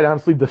think, quite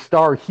honestly, the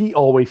star he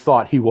always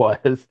thought he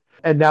was.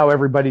 And now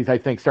everybody's, I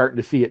think, starting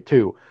to see it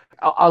too.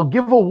 I'll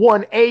give a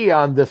 1A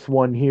on this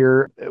one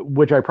here,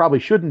 which I probably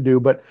shouldn't do,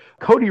 but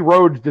Cody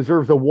Rhodes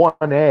deserves a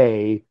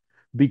 1A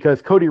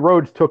because Cody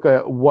Rhodes took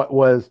what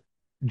was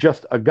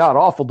just a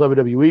god-awful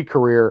WWE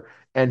career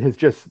and has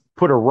just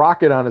put a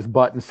rocket on his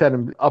butt and set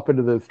him up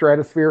into the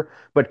stratosphere.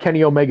 But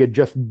Kenny Omega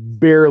just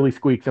barely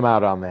squeaks him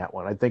out on that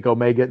one. I think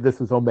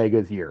this is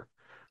Omega's year.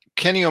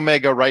 Kenny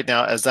Omega right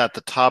now is at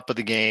the top of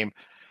the game.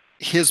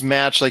 His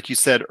match, like you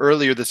said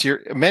earlier this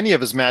year, many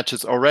of his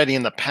matches already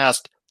in the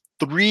past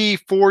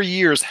 3-4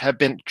 years have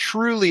been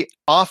truly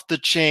off the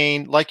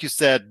chain. Like you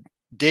said,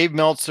 Dave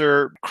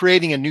Meltzer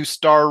creating a new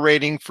star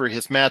rating for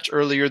his match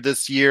earlier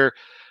this year.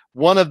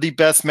 One of the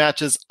best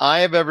matches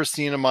I have ever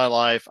seen in my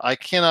life. I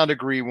cannot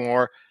agree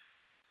more.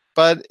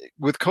 But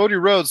with Cody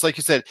Rhodes, like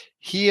you said,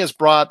 he has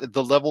brought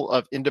the level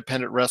of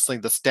independent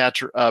wrestling, the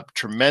stature up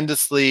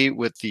tremendously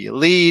with the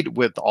Elite,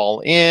 with All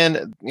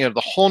In,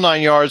 the whole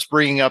 9 yards,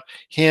 bringing up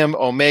him,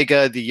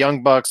 Omega, the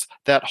Young Bucks,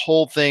 that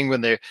whole thing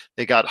when they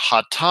got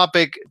Hot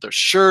Topic, their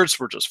shirts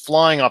were just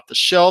flying off the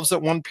shelves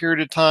at one period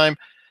of time.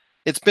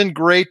 It's been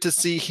great to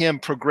see him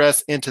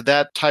progress into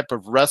that type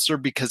of wrestler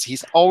because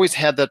he's always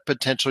had that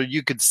potential.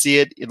 You could see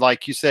it.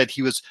 Like you said,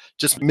 he was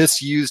just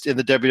misused in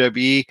the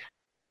WWE.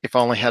 If I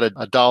only had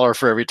a dollar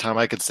for every time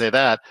I could say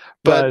that.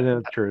 But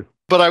that's true.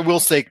 But I will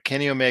say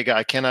Kenny Omega,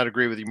 I cannot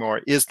agree with you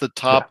more, is the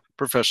top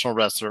professional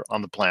wrestler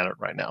on the planet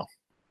right now.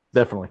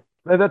 Definitely.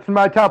 That's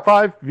my top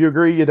 5. If you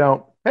agree, you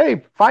don't.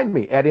 Hey, find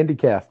me at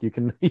IndyCast. You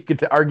can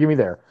argue me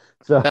there.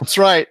 So that's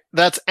right.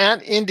 That's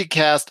at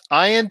IndyCast,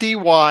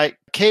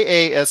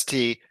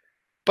 INDYKAST.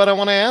 But I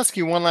want to ask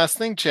you one last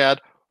thing,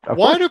 Chad.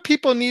 Why do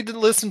people need to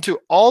listen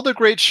to all the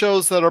great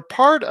shows that are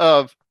part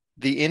of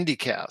the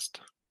IndyCast?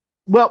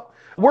 Well,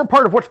 we're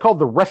part of what's called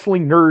the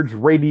Wrestling Nerds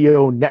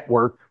Radio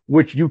Network,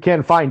 which you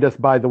can find us,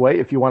 by the way,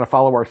 if you want to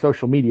follow our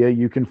social media.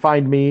 You can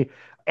find me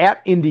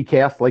at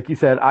IndyCast, like you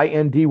said,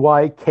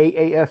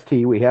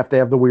 INDYKAST. We have to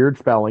have the weird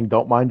spelling.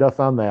 Don't mind us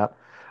on that.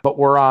 But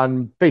we're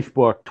on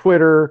Facebook,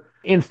 Twitter,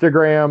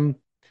 Instagram.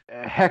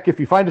 Heck, if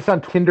you find us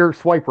on Tinder,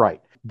 swipe right.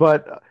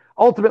 But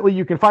ultimately,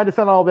 you can find us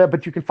on all that,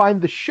 but you can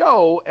find the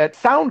show at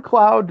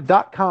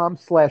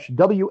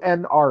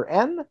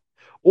soundcloud.com/WNRN.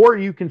 Or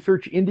you can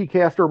search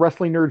IndyCast or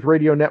Wrestling Nerds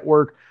Radio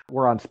Network.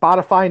 We're on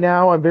Spotify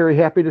now, I'm very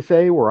happy to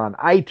say. We're on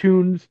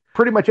iTunes.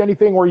 Pretty much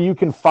anything where you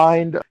can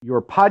find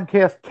your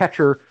podcast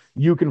catcher,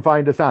 you can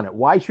find us on it.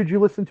 Why should you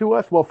listen to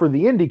us? Well, for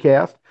the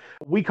IndyCast,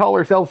 we call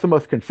ourselves the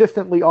most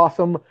consistently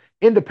awesome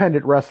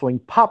independent wrestling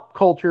pop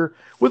culture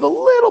with a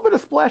little bit of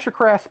splash of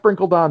craft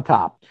sprinkled on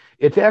top.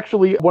 It's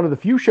actually one of the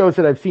few shows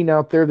that I've seen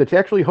out there that's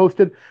actually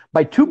hosted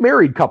by 2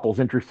 married couples,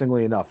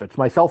 interestingly enough. It's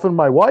myself and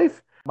my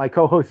wife, my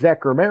co-host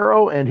Zach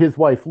Romero and his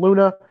wife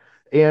Luna,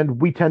 and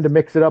we tend to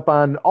mix it up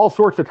on all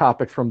sorts of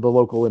topics from the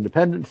local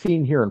independent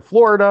scene here in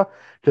Florida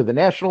to the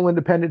national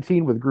independent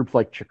scene with groups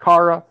like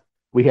Chikara.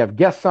 We have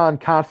guests on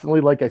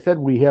constantly. Like I said,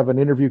 we have an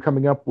interview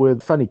coming up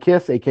with Sonny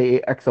Kiss,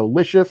 aka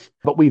Exolicious,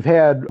 but we've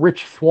had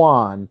Rich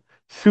Swann,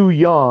 Sue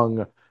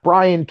Young,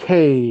 Brian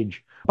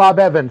Cage, Bob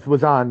Evans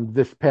was on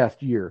this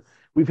past year.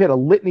 We've had a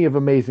litany of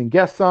amazing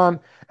guests on.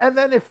 And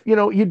then if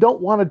you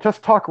don't want to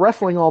just talk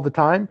wrestling all the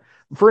time,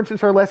 for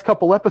instance, our last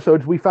couple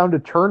episodes, we found a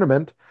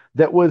tournament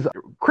that was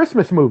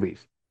Christmas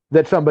movies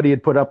that somebody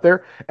had put up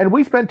there. And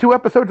we spent 2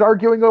 episodes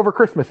arguing over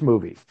Christmas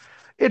movies.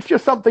 It's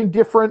just something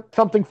different,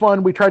 something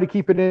fun. We try to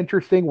keep it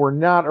interesting. We're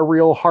not a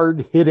real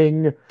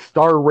hard-hitting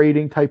star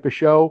rating type of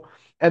show.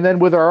 And then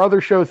with our other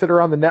shows that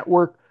are on the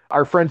network,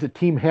 our friends at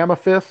Team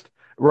Hammerfist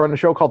run a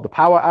show called The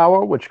Power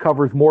Hour, which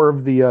covers more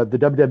of the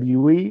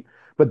WWE,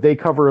 but they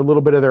cover a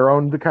little bit of their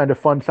own kind of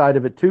fun side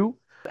of it too.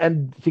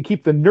 And to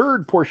keep the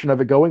nerd portion of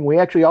it going, we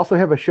actually also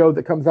have a show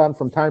that comes on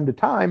from time to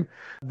time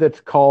that's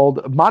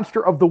called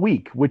Monster of the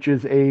Week, which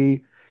is a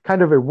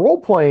kind of a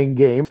role-playing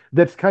game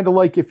that's kind of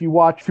like if you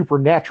watch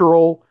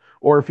Supernatural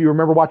or if you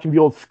remember watching the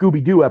old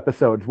Scooby-Doo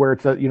episodes where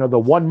it's the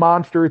one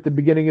monster at the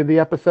beginning of the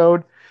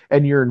episode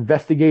and you're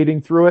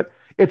investigating through it.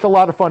 It's a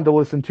lot of fun to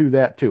listen to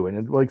that too.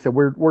 And like I said,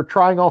 we're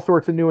trying all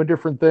sorts of new and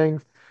different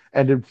things.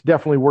 And it's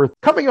definitely worth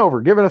coming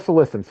over, giving us a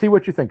listen, see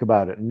what you think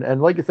about it.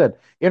 And like I said,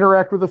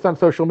 interact with us on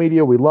social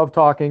media. We love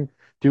talking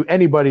to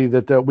anybody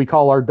that we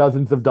call our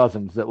dozens of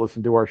dozens that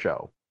listen to our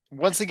show.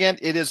 Once again,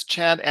 it is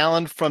Chad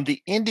Allen from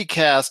the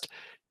IndieCast.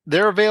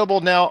 They're available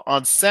now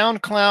on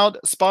SoundCloud,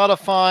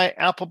 Spotify,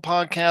 Apple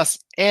Podcasts,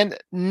 and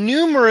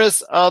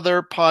numerous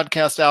other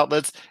podcast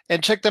outlets.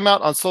 And check them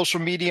out on social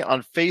media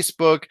on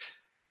Facebook,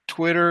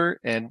 Twitter,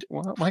 and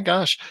well, my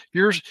gosh,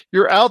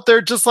 you're out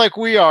there just like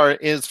we are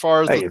as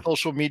far as the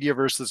social media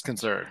verse is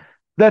concerned.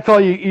 That's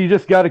all you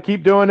just got to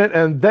keep doing it.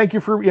 And thank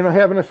you for,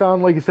 having us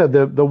on. Like you said,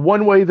 the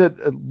one way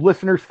that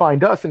listeners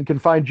find us and can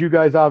find you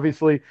guys,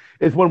 obviously,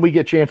 is when we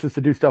get chances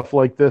to do stuff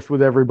like this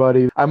with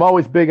everybody. I'm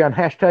always big on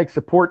hashtag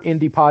support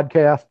indie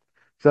podcast.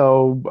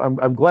 So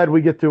I'm glad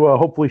we get to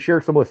hopefully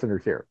share some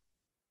listeners here.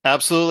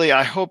 Absolutely.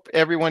 I hope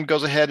everyone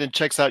goes ahead and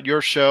checks out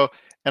your show.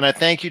 And I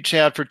thank you,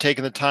 Chad, for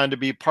taking the time to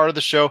be part of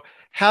the show.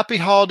 Happy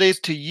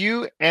holidays to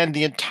you and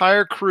the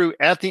entire crew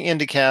at the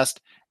IndieCast.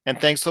 And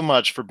thanks so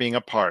much for being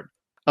a part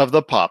of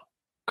the pop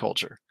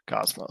culture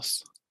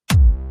cosmos.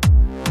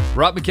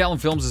 Rob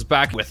McCallum Films is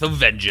back with a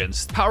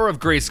vengeance. Power of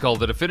Grayskull,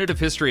 the definitive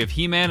history of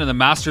He-Man and the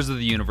Masters of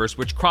the Universe,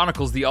 which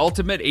chronicles the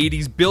ultimate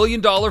 80s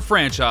billion-dollar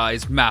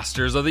franchise,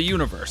 Masters of the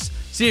Universe.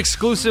 See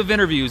exclusive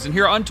interviews and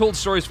hear untold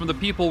stories from the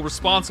people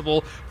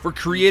responsible for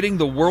creating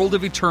the world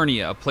of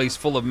Eternia, a place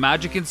full of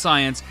magic and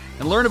science,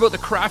 and learn about the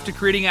craft of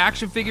creating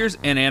action figures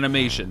and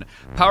animation.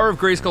 Power of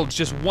Grayskull is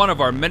just one of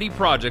our many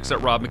projects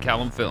at Rob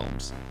McCallum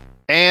Films.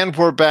 And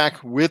we're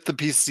back with the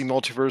PCC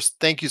Multiverse.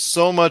 Thank you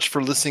so much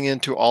for listening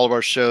in to all of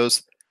our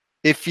shows.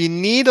 If you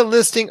need a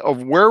listing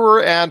of where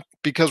we're at,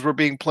 because we're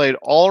being played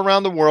all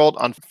around the world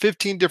on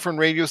 15 different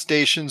radio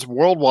stations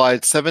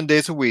worldwide, 7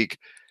 days a week,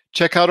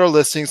 check out our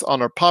listings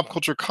on our Pop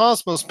Culture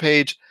Cosmos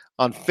page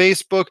on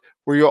Facebook,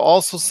 where you'll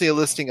also see a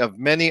listing of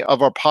many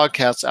of our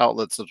podcast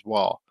outlets as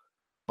well.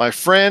 My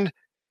friend,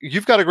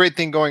 you've got a great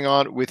thing going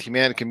on with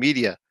Humanica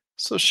Media.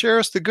 So share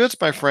us the goods,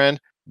 my friend.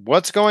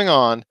 What's going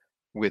on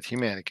with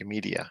Humanica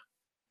Media?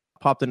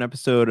 Popped an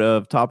episode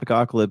of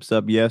Topicocalypse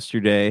up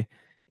yesterday,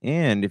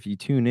 and if you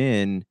tune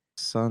in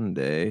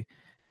Sunday,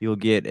 you'll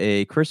get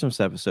a Christmas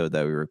episode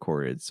that we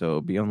recorded, so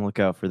be on the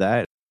lookout for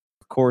that.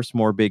 Of course,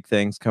 more big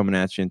things coming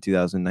at you in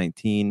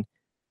 2019,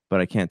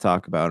 but I can't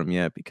talk about them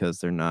yet because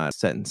they're not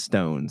set in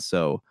stone,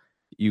 so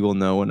you will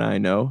know when I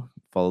know.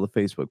 Follow the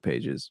Facebook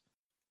pages.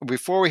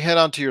 Before we head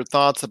on to your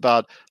thoughts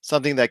about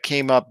something that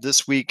came up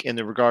this week in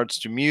regards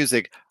to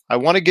music, I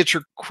want to get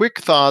your quick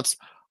thoughts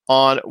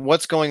on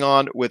what's going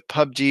on with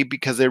PUBG,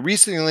 because they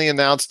recently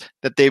announced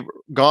that they've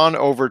gone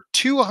over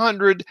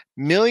 200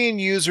 million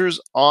users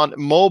on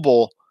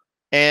mobile.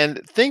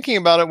 And thinking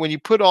about it, when you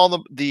put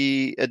all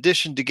the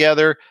addition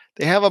together,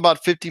 they have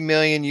about 50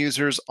 million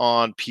users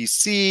on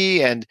PC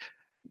and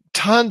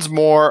tons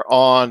more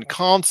on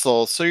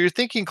console. So you're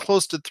thinking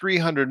close to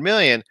 300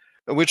 million,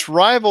 which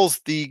rivals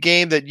the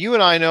game that you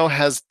and I know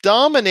has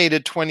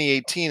dominated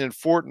 2018 in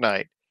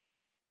Fortnite.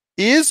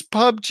 Is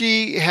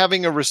PUBG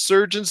having a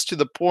resurgence to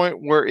the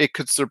point where it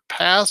could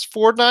surpass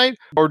Fortnite?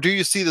 Or do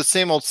you see the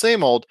same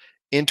old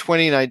in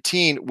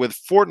 2019 with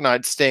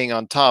Fortnite staying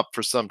on top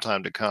for some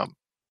time to come?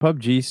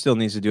 PUBG still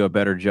needs to do a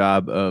better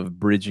job of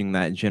bridging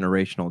that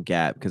generational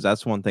gap, because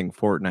that's one thing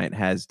Fortnite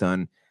has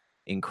done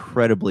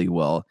incredibly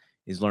well,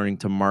 is learning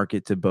to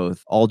market to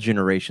both all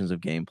generations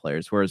of game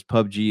players, whereas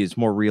PUBG is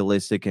more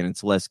realistic and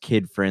it's less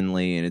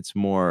kid-friendly and it's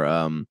more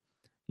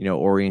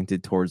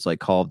oriented towards like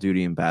Call of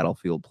Duty and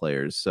Battlefield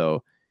players.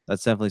 So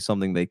that's definitely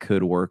something they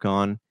could work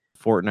on.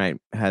 Fortnite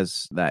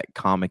has that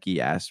comic-y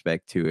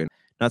aspect to it.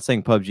 Not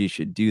saying PUBG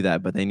should do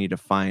that, but they need to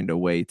find a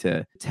way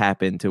to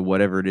tap into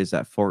whatever it is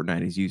that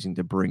Fortnite is using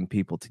to bring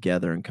people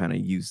together and kind of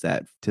use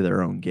that to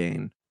their own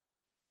gain.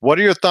 What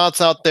are your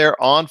thoughts out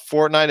there on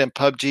Fortnite and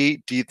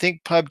PUBG? Do you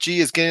think PUBG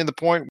is getting to the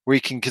point where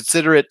you can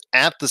consider it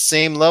at the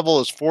same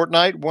level as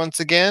Fortnite once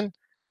again?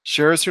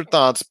 Share us your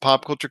thoughts,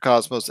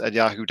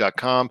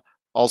 popculturecosmos@yahoo.com.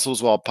 Also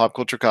as well, Pop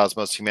Culture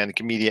Cosmos,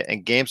 Humanica Media,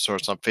 and Game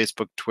Source on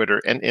Facebook,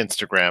 Twitter, and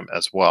Instagram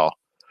as well.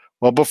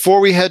 Well, before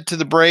we head to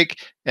the break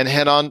and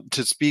head on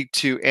to speak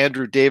to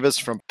Andrew Davis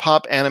from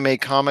Pop Anime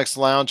Comics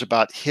Lounge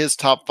about his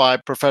top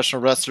 5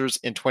 professional wrestlers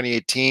in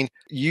 2018,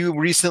 you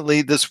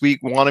recently this week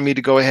wanted me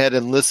to go ahead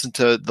and listen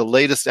to the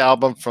latest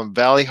album from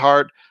Valley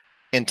Heart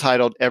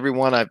entitled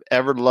Everyone I've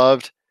Ever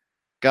Loved.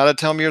 Got to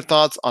tell me your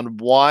thoughts on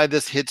why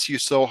this hits you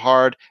so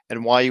hard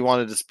and why you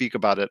wanted to speak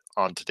about it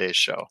on today's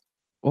show.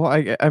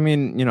 Well, I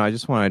mean, I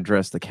just want to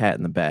address the cat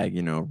in the bag,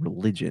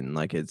 religion.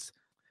 Like, it's,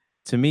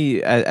 to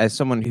me, as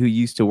someone who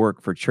used to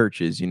work for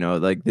churches,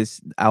 like,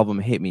 this album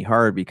hit me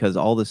hard because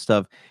all this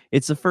stuff,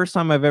 it's the first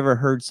time I've ever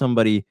heard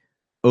somebody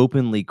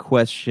openly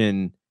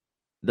question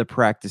the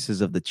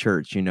practices of the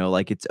church.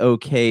 Like, it's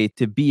okay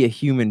to be a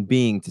human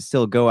being, to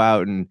still go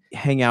out and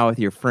hang out with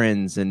your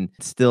friends and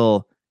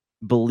still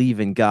believe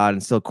in God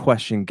and still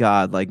question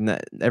God. Like,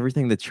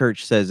 everything the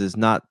church says is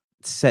not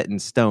set in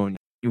stone.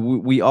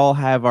 We all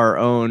have our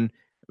own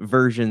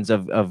versions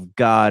of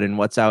God and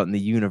what's out in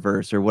the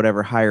universe or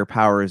whatever higher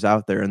power is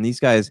out there. And these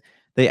guys,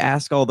 they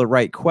ask all the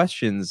right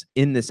questions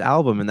in this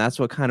album. And that's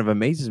what kind of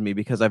amazes me,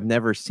 because I've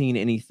never seen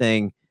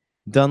anything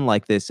done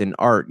like this in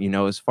art,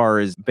 as far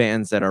as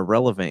bands that are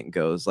relevant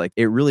goes. Like,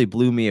 it really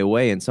blew me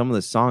away. And some of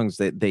the songs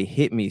that they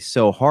hit me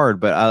so hard,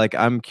 but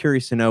I'm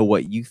curious to know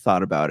what you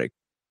thought about it.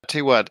 Tell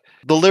you what,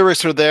 the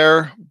lyrics are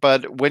there,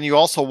 but when you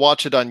also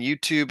watch it on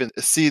YouTube and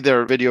see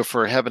their video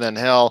for Heaven and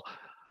Hell,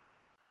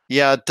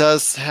 yeah, it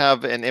does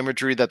have an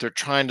imagery that they're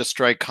trying to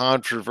strike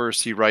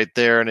controversy right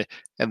there,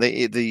 and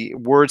the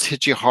words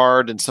hit you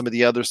hard, and some of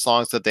the other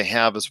songs that they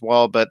have as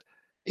well. But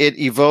it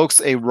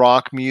evokes a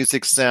rock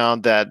music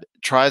sound that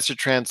tries to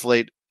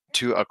translate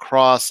to a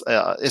cross.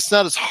 It's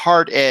not as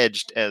hard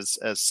edged as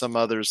some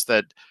others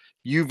that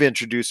you've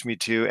introduced me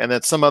to, and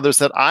that some others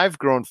that I've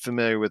grown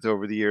familiar with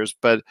over the years.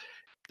 But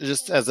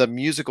just as a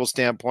musical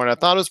standpoint, I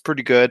thought it was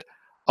pretty good.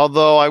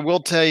 Although I will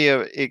tell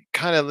you, it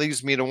kind of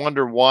leaves me to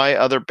wonder why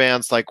other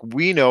bands like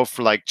we know,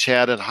 for like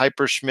Chad and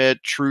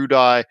Hyperschmidt, True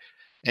Dye,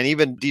 and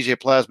even DJ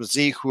Plasma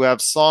Z, who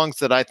have songs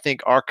that I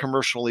think are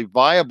commercially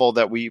viable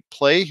that we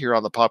play here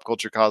on the Pop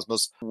Culture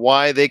Cosmos,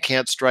 why they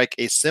can't strike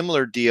a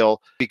similar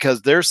deal,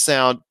 because their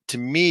sound to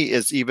me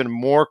is even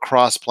more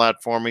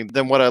cross-platforming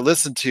than what I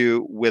listen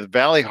to with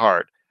Valley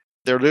Heart.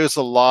 There is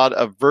a lot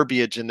of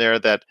verbiage in there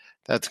that's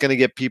going to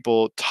get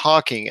people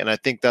talking. And I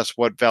think that's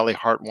what Valley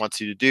Heart wants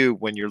you to do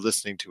when you're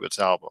listening to its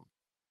album.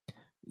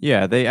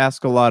 Yeah, they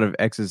ask a lot of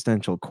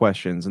existential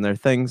questions, and they're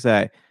things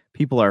that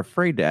people are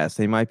afraid to ask.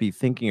 They might be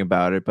thinking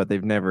about it, but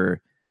they've never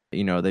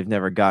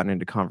gotten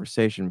into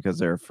conversation because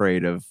they're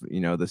afraid of,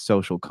 the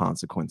social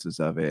consequences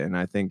of it. And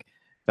I think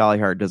Valley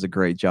Heart does a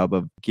great job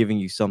of giving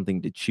you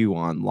something to chew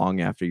on long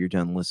after you're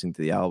done listening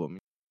to the album.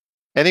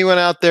 Anyone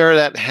out there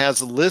that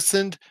has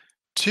listened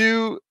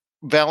to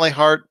Valley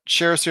Heart,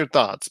 share us your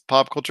thoughts.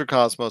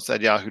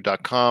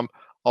 popculturecosmos@yahoo.com.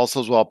 Also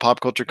as well, Pop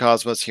Culture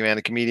Cosmos,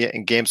 Humanica Media,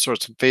 and Game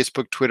Source on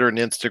Facebook, Twitter, and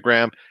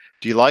Instagram.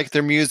 Do you like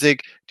their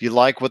music? Do you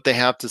like what they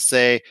have to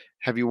say?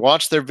 Have you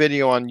watched their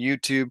video on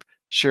YouTube?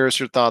 Share us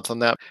your thoughts on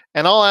that.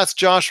 And I'll ask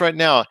Josh right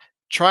now,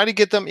 try to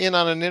get them in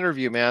on an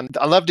interview, man.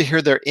 I'd love to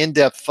hear their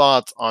in-depth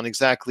thoughts on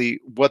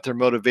exactly what their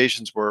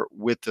motivations were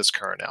with this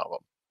current album.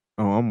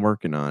 Oh, I'm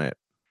working on it.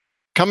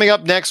 Coming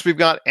up next, we've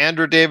got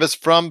Andrew Davis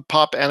from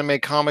Pop Anime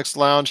Comics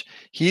Lounge.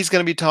 He's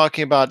going to be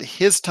talking about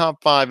his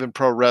top 5 in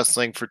pro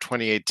wrestling for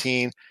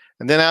 2018.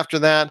 And then after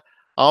that,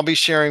 I'll be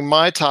sharing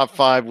my top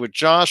 5 with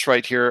Josh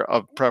right here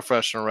of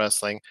Professional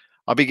Wrestling.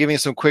 I'll be giving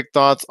some quick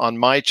thoughts on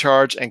My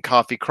Charge and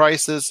Coffee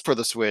Crisis for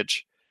the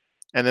Switch.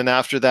 And then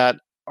after that,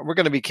 we're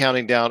going to be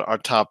counting down our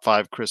top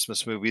 5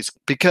 Christmas movies,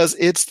 because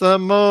it's the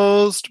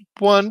most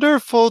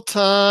wonderful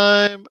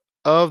time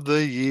of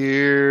the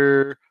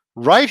year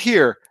right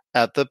here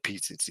at the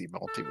PCC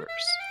Multiverse.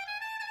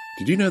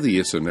 Did you know the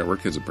ESO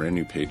Network has a brand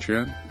new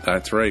Patreon?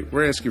 That's right,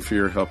 we're asking for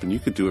your help, and you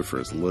could do it for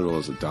as little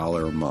as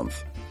 $1 a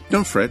month.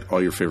 Don't fret,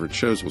 all your favorite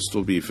shows will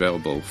still be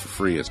available for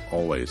free as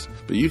always,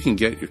 but you can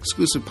get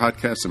exclusive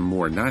podcasts and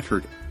more not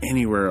heard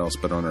anywhere else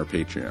but on our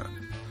Patreon.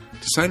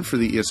 To sign up for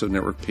the ESO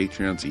Network,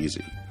 Patreon's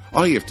easy.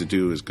 All you have to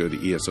do is go to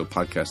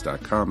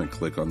esopodcast.com and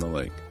click on the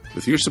link.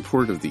 With your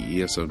support of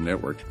the ESO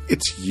Network,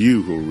 it's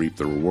you who will reap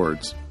the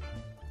rewards.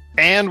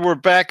 And we're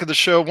back at the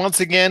show once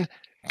again,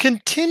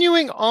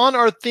 continuing on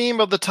our theme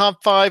of the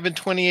top 5 in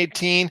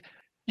 2018.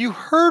 You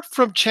heard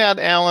from Chad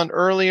Allen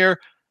earlier.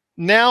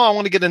 Now I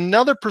want to get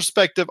another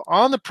perspective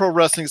on the pro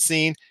wrestling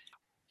scene.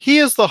 He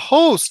is the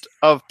host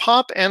of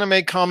Pop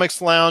Anime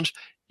Comics Lounge,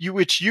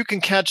 which you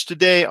can catch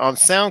today on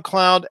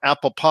SoundCloud,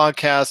 Apple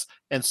Podcasts,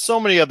 and so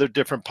many other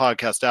different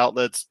podcast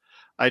outlets.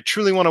 I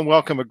truly want to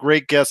welcome a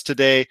great guest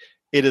today.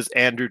 It is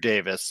Andrew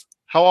Davis.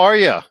 How are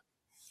you?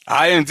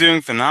 I am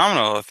doing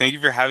phenomenal. Thank you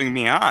for having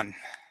me on.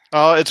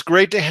 It's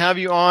great to have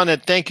you on,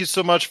 and thank you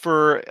so much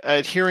for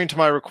adhering to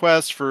my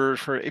request for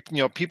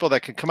people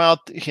that can come out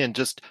and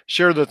just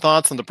share their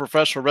thoughts on the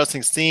professional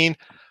wrestling scene.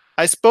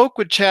 I spoke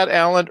with Chad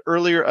Allen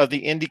earlier of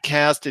the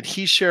IndieCast, and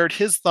he shared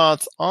his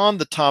thoughts on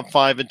the top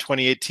 5 in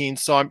 2018.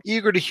 So I'm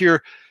eager to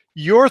hear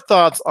your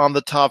thoughts on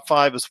the top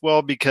 5 as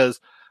well, because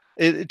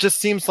it just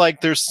seems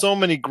like there's so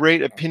many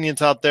great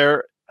opinions out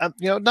there.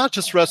 Not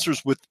just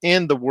wrestlers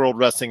within the World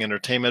Wrestling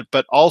Entertainment,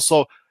 but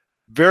also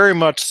very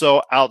much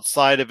so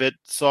outside of it.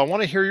 So I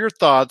want to hear your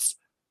thoughts.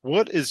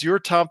 What is your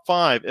top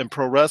 5 in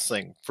pro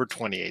wrestling for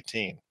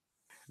 2018?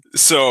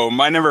 So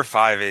my number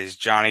 5 is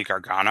Johnny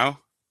Gargano,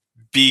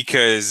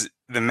 because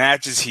the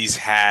matches he's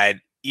had,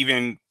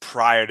 even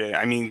prior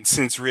to,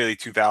 since really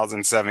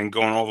 2007,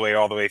 going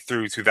all the way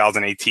through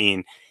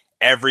 2018,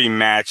 every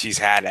match he's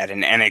had at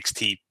an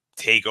NXT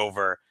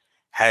takeover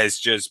has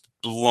just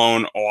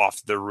blown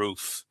off the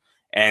roof.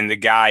 And the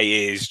guy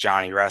is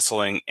Johnny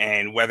Wrestling.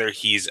 And whether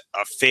he's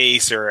a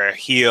face or a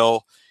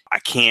heel, I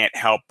can't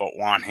help but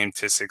want him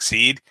to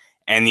succeed.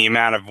 And the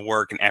amount of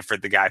work and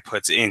effort the guy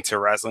puts into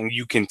wrestling,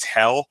 you can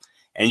tell.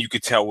 And you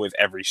could tell with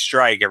every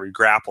strike, every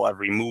grapple,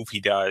 every move he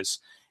does.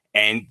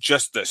 And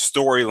just the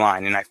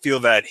storyline. And I feel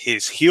that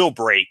his heel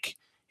break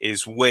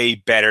is way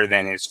better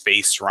than his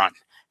face run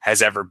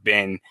has ever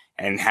been.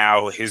 And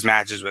how his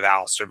matches with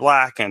Aleister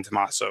Black and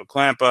Tommaso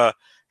Ciampa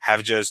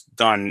have just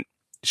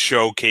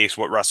showcase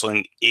what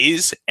wrestling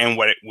is and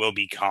what it will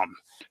become.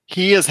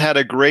 He has had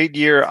a great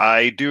year.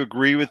 I do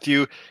agree with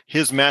you.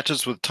 His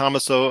matches with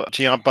Tommaso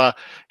Ciampa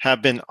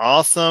have been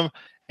awesome.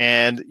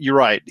 And you're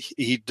right.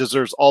 He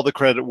deserves all the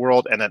credit in the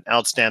world and an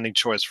outstanding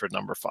choice for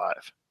number 5.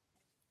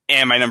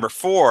 And my number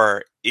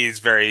 4 is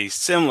very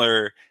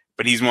similar,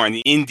 but he's more on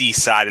the indie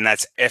side, and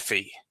that's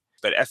Effie.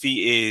 But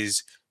Effie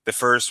is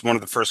one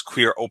of the first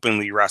queer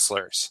openly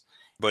wrestlers.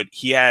 But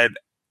he had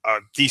a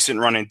decent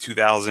run in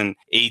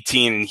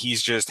 2018, and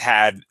he's just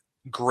had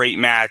great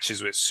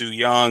matches with Su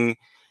Yung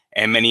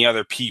and many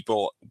other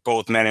people,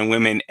 both men and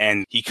women.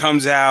 And he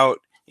comes out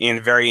in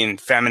a very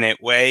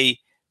effeminate way,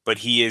 but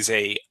he is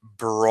a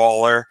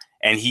brawler,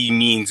 and he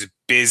means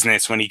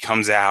business when he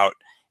comes out.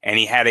 And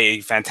he had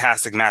a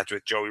fantastic match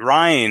with Joey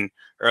Ryan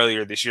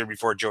earlier this year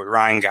before Joey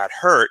Ryan got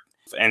hurt.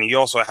 And he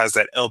also has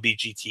that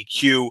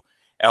LGBTQ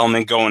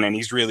element going, and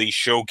he's really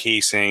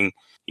showcasing,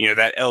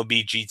 that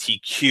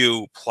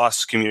LGBTQ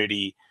plus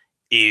community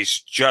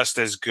is just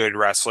as good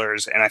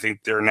wrestlers. And I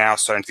think they're now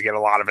starting to get a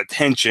lot of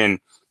attention,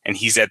 and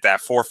he's at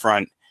that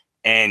forefront,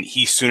 and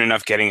he's soon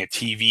enough getting a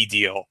TV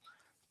deal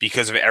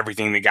because of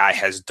everything the guy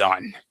has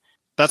done.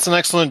 That's an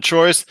excellent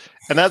choice.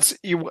 And that's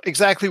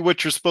exactly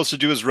what you're supposed to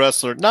do as a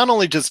wrestler. Not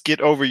only just get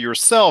over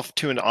yourself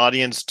to an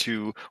audience,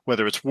 to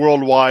whether it's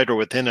worldwide or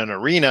within an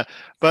arena,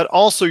 but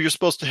also you're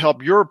supposed to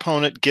help your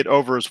opponent get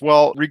over as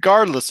well,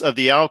 regardless of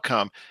the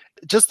outcome.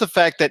 Just the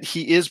fact that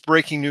he is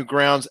breaking new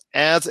grounds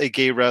as a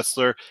gay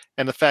wrestler,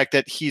 and the fact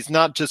that he's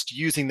not just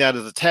using that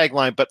as a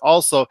tagline, but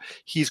also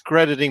he's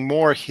crediting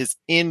more his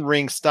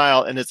in-ring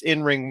style and his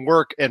in-ring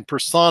work and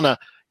persona,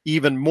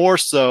 even more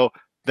so,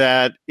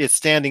 that it's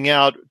standing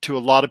out to a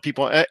lot of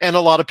people, and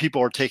a lot of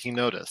people are taking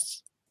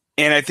notice.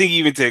 And I think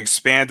even to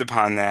expand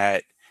upon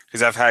that,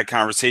 because I've had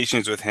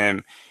conversations with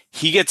him,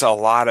 he gets a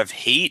lot of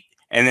hate,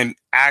 and then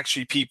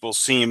actually people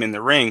see him in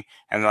the ring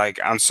and like,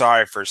 I'm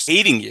sorry for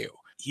hating you.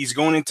 He's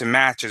going into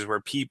matches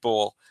where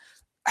people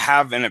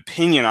have an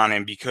opinion on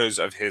him because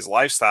of his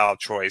lifestyle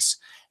choice.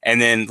 And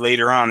then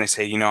later on they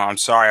say, I'm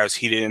sorry, I was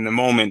heated in the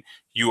moment.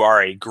 You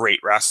are a great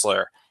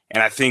wrestler.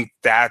 And I think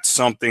that's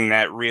something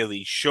that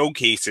really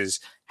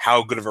showcases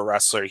how good of a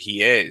wrestler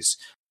he is.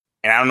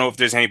 And I don't know if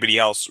there's anybody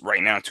else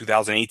right now in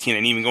 2018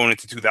 and even going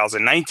into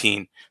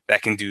 2019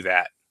 that can do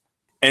that.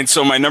 And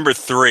so my number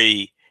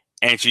 3,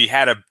 and she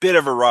had a bit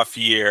of a rough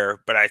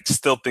year, but I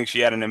still think she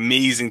had an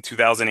amazing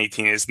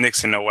 2018, is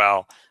Nixon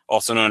Noel,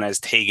 also known as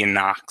Tegan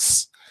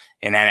Knox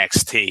in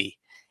NXT.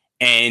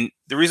 And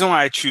the reason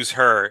why I choose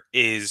her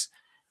is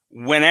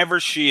whenever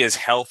she is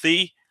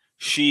healthy,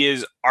 she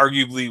is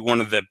arguably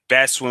one of the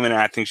best women, and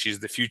I think she's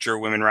the future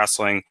of women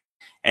wrestling.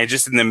 And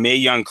just in the Mae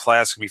Young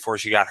Classic before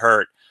she got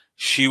hurt,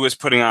 she was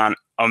putting on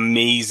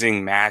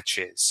amazing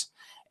matches.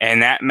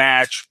 And that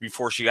match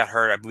before she got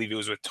hurt, I believe it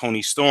was with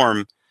Toni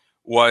Storm,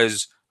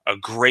 was a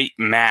great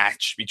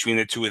match between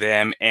the two of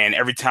them. And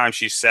every time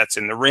she sets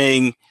in the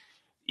ring,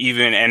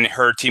 and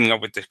her teaming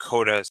up with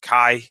Dakota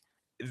Kai,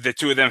 the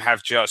two of them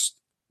have just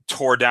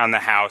tore down the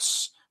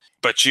house.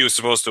 But she was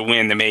supposed to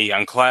win the Mae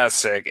Young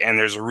Classic, and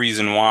there's a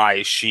reason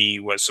why she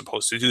was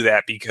supposed to do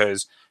that,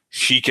 because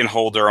she can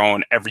hold her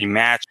own every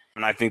match.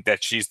 And I think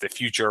that she's the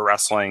future of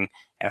wrestling.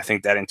 And I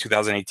think that in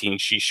 2018,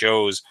 she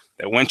shows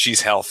that when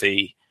she's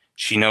healthy,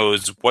 she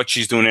knows what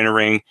she's doing in a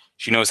ring.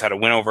 She knows how to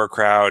win over a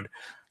crowd.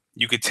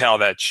 You could tell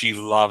that she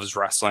loves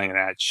wrestling and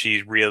that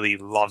she really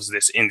loves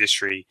this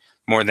industry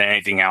more than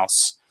anything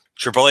else.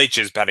 Triple H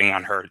is betting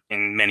on her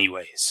in many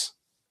ways.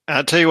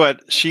 I'll tell you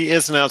what, she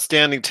is an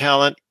outstanding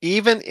talent,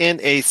 even in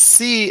a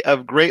sea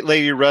of great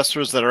lady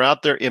wrestlers that are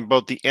out there in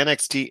both the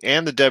NXT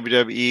and the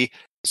WWE.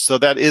 So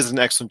that is an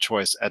excellent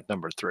choice at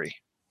number 3.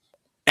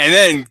 And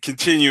then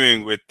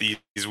continuing with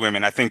these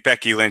women, I think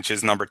Becky Lynch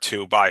is number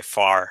 2 by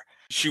far.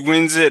 She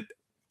wins it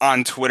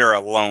on Twitter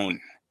alone,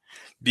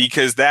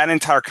 because that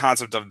entire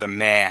concept of the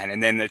man,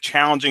 and then the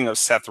challenging of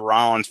Seth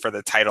Rollins for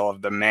the title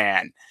of the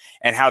man,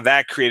 and how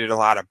that created a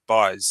lot of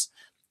buzz.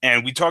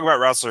 And we talk about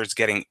wrestlers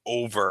getting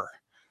over,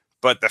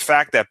 but the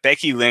fact that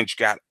Becky Lynch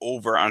got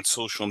over on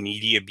social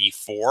media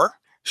before,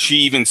 she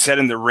even said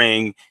in the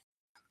ring,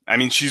 I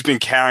mean, she's been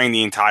carrying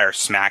the entire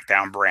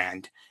SmackDown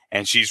brand,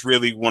 and she's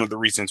really one of the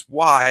reasons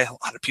why a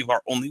lot of people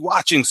are only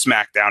watching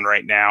SmackDown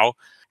right now,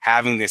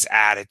 having this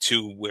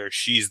attitude where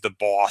she's the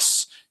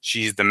boss,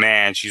 she's the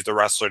man, she's the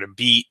wrestler to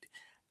beat.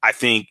 I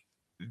think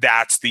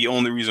that's the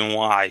only reason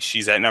why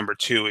she's at number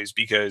 2, is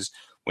because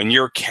when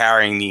you're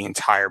carrying the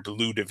entire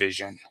Blue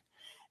division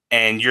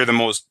and you're the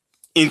most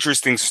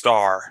interesting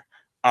star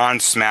on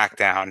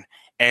SmackDown,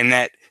 and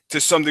that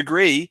to some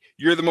degree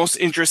you're the most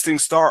interesting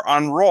star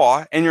on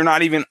Raw, and you're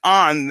not even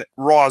on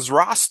Raw's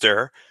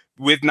roster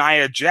with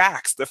Nia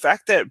Jax. The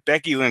fact that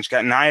Becky Lynch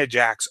got Nia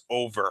Jax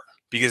over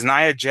because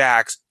Nia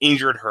Jax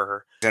injured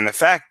her, and the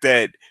fact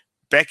that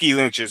Becky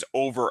Lynch is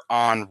over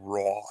on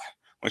Raw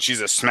when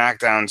she's a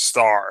SmackDown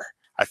star,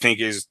 I think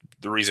is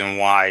the reason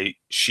why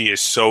she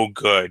is so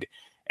good,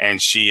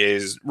 and she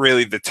is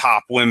really the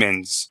top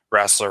women's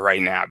wrestler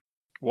right now.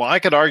 Well, I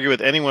could argue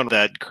with anyone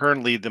that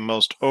currently the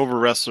most over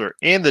wrestler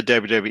in the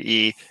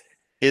WWE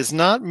is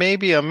not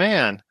maybe a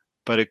man,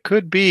 but it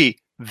could be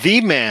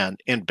the man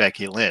in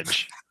Becky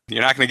Lynch.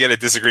 You're not going to get a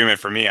disagreement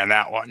from me on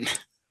that one.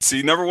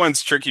 See, number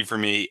one's tricky for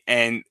me.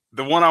 And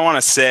the one I want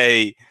to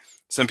say,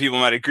 some people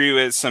might agree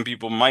with, some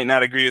people might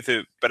not agree with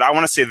it, but I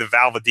want to say the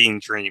Velveteen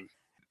Dream.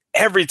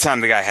 Every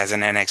time the guy has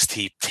an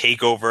NXT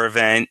takeover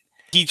event,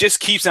 he just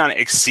keeps on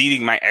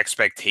exceeding my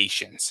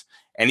expectations.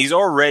 And he's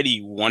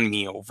already won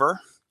me over.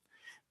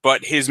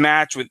 But his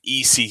match with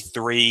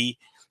EC3,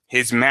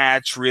 his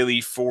match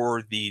really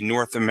for the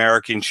North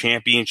American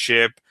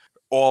Championship,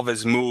 all of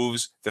his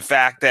moves, the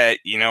fact that,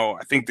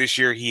 I think this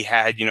year he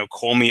had,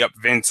 Call Me Up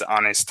Vince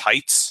on his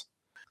tights.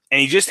 And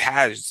he just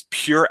has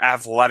pure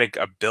athletic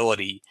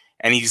ability.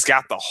 And he's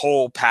got the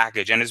whole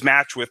package. And his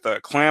match with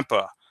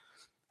Ciampa,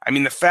 I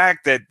mean, the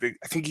fact that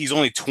I think he's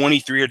only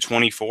 23 or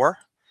 24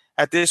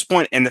 at this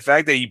point, and the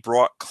fact that he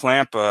brought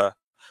Ciampa,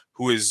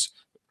 who is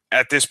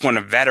at this point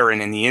a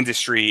veteran in the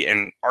industry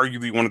and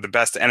arguably one of the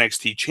best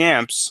NXT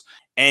champs,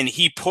 and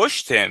he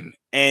pushed him.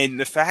 And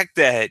the fact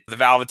that the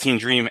Velveteen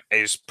Dream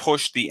has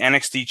pushed the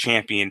NXT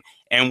champion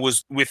and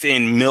was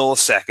within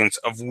milliseconds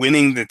of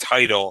winning the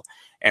title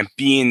and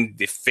being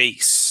the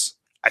face,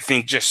 I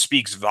think just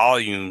speaks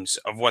volumes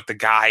of what the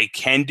guy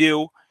can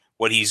do,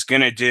 what he's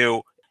going to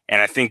do.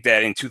 And I think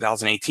that in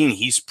 2018,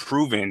 he's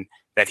proven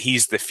that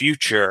he's the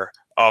future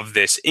of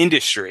this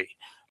industry.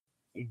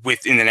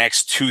 Within the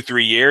next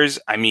 2-3 years,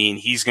 I mean,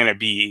 he's going to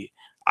be,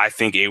 I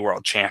think, a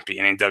world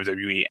champion in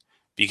WWE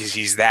because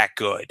he's that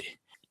good.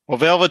 Well,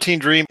 Velveteen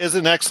Dream is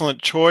an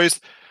excellent choice.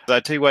 I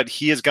tell you what,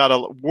 he has got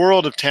a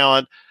world of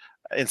talent.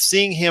 And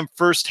seeing him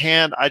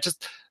firsthand, I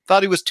just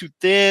thought he was too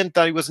thin,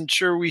 thought he wasn't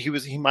sure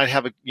he might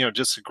have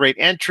just a great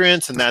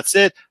entrance and that's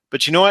it.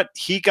 But you know what?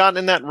 He got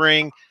in that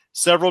ring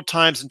several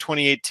times in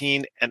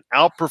 2018 and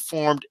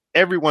outperformed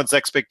everyone's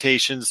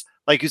expectations.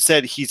 Like you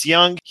said, he's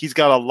young. He's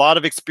got a lot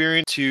of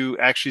experience to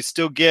actually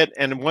still get.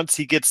 And once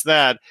he gets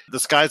that, the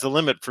sky's the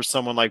limit for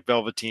someone like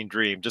Velveteen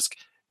Dream. Just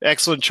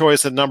excellent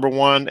choice at number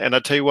one. And I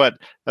tell you what,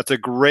 that's a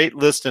great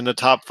list in the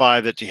top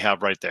 5 that you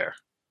have right there.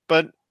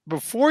 But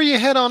before you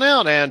head on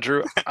out,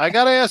 Andrew, I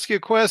got to ask you a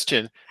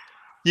question.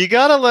 You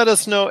got to let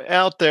us know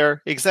out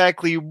there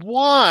exactly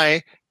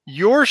why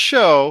your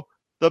show,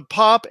 the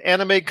Pop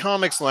Anime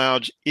Comics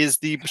Lounge, is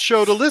the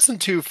show to listen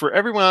to for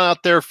everyone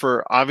out there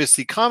for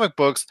obviously comic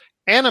books,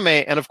 anime,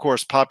 and of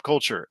course pop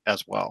culture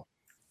as well.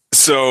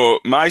 So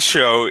my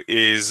show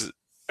is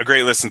a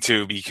great listen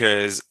to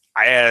because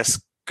I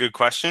ask good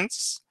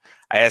questions,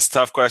 I ask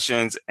tough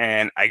questions,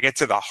 and I get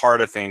to the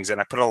heart of things. And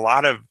I put a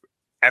lot of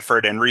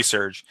effort and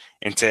research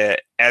into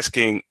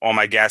asking all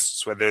my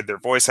guests, whether they're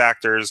voice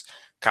actors,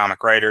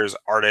 comic writers,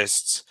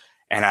 artists,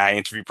 and I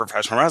interview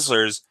professional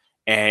wrestlers.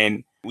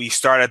 And we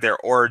start at their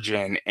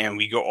origin and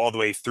we go all the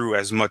way through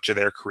as much of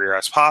their career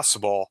as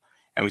possible.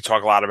 And we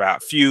talk a lot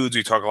about feuds.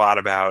 We talk a lot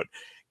about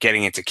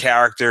getting into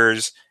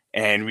characters,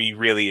 and we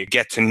really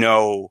get to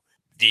know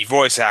the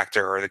voice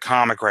actor or the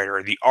comic writer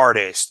or the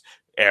artist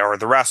or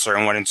the wrestler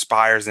and what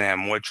inspires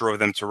them, what drove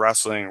them to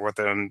wrestling, or what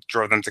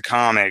drove them to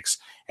comics,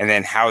 and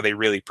then how they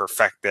really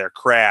perfect their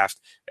craft.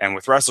 And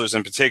with wrestlers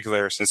in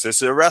particular, since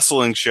this is a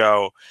wrestling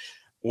show,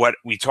 what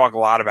we talk a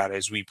lot about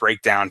is we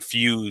break down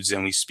feuds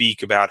and we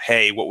speak about,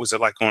 hey, what was it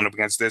like going up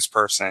against this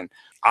person?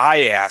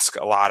 I ask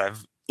a lot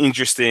of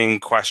interesting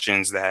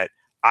questions that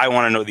I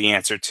want to know the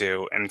answer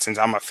to. And since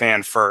I'm a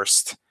fan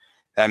first,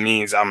 that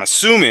means I'm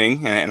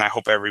assuming, and I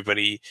hope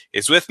everybody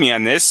is with me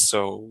on this,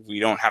 so we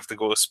don't have to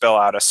go spell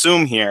out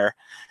assume here,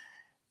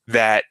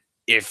 that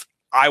if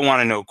I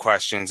want to know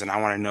questions and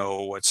I want to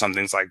know what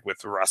something's like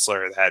with a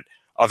wrestler, that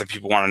other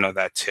people want to know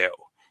that too.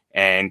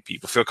 And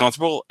people feel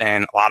comfortable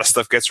and a lot of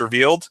stuff gets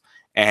revealed,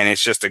 and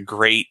it's just a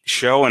great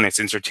show and it's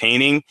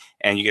entertaining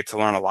and you get to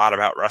learn a lot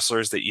about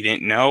wrestlers that you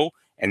didn't know.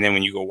 And then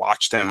when you go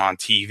watch them on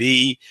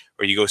TV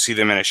or you go see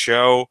them in a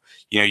show,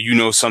 you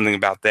know something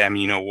about them,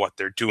 you know what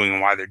they're doing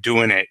and why they're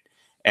doing it.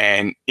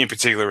 And in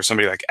particular with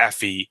somebody like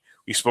Effie,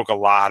 we spoke a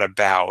lot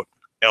about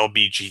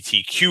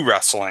LGBTQ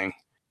wrestling.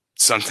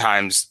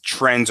 Sometimes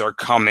trends are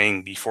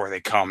coming before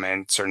they come,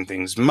 and certain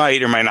things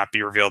might or might not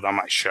be revealed on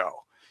my show.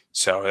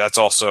 So that's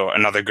also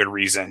another good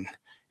reason,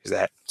 is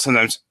that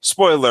sometimes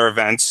spoiler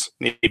events,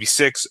 maybe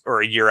 6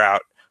 or a year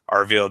out,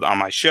 are revealed on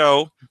my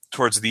show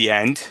towards the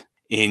end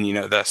in,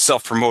 the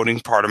self-promoting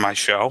part of my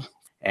show.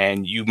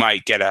 And you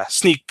might get a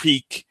sneak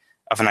peek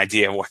of an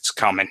idea of what's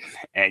coming,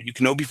 and you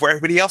can know before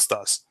everybody else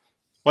does.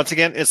 Once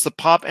again, it's the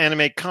Pop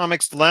Anime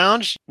Comics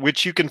Lounge,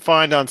 which you can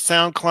find on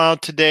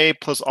SoundCloud today,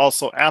 plus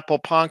also Apple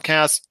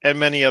Podcasts and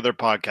many other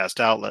podcast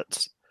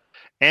outlets.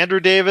 Andrew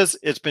Davis,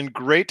 it's been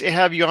great to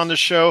have you on the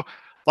show.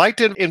 Like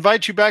to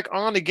invite you back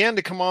on again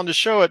to come on the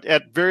show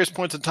at various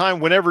points in time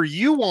whenever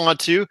you want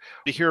to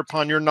hear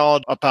upon your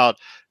knowledge about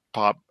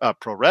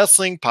pro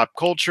wrestling, pop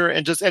culture,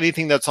 and just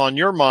anything that's on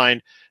your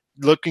mind.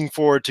 Looking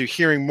forward to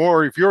hearing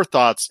more of your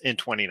thoughts in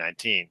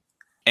 2019.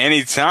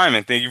 Anytime,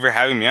 and thank you for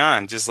having me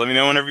on. Just let me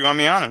know whenever you want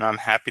me on, and I'm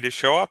happy to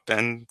show up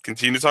and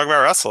continue to talk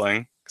about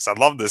wrestling because I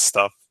love this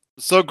stuff.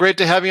 So great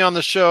to have you on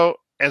the show,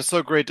 and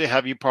so great to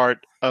have you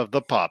part of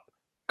the pop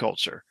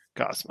culture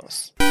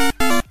cosmos.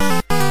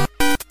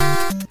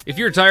 If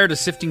you're tired of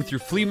sifting through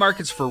flea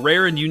markets for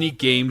rare and unique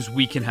games,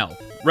 we can help.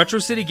 Retro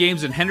City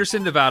Games in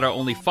Henderson, Nevada,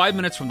 only 5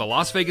 minutes from the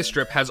Las Vegas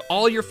Strip, has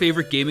all your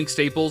favorite gaming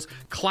staples,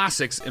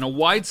 classics, and a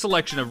wide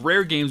selection of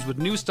rare games with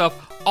new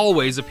stuff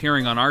always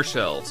appearing on our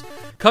shelves.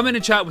 Come in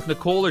and chat with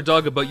Nicole or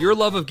Doug about your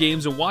love of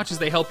games and watch as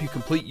they help you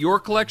complete your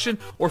collection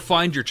or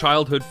find your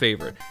childhood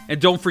favorite.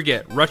 And don't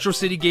forget, Retro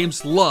City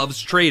Games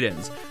loves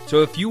trade-ins.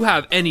 So if you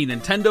have any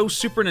Nintendo,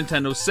 Super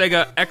Nintendo,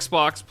 Sega,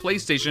 Xbox,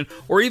 PlayStation,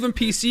 or even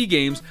PC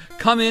games,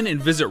 come in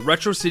and visit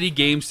Retro City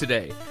Games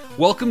today.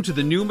 Welcome to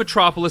the new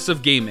metropolis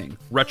of gaming,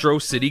 Retro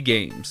City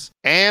Games.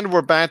 And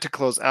we're back to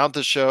close out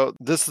the show.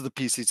 This is the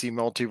PCC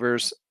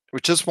Multiverse. We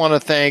just want to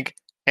thank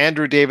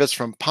Andrew Davis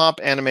from Pop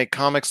Anime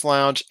Comics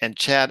Lounge and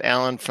Chad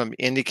Allen from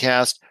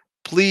IndieCast.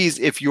 Please,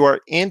 if you are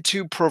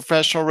into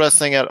professional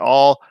wrestling at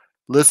all,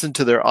 listen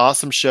to their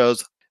awesome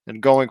shows.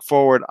 And going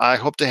forward, I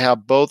hope to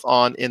have both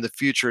on in the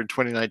future in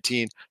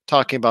 2019,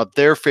 talking about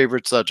their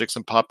favorite subjects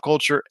in pop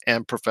culture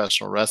and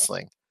professional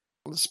wrestling.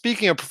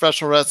 Speaking of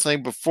professional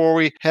wrestling, before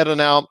we head on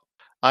out,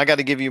 I got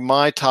to give you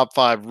my top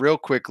 5 real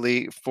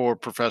quickly for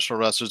professional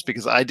wrestlers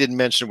because I didn't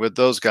mention it with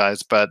those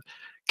guys, but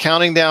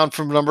counting down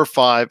from number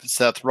 5,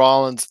 Seth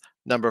Rollins.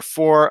 Number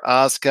 4,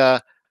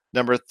 Asuka.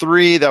 Number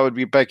 3, that would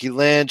be Becky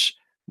Lynch.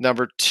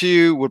 Number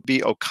 2 would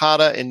be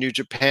Okada in New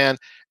Japan.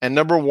 And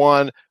number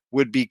 1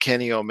 would be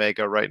Kenny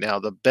Omega right now,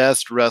 the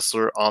best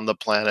wrestler on the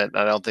planet. And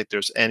I don't think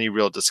there's any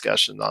real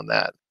discussion on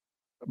that.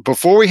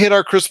 Before we hit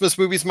our Christmas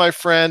movies, my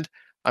friend,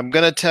 I'm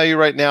going to tell you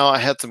right now, I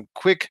had some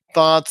quick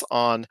thoughts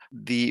on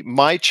the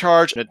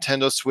MyCharge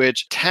Nintendo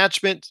Switch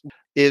attachment.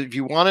 If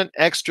you want an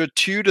extra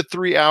 2 to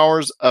 3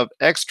 hours of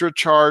extra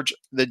charge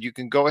that you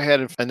can go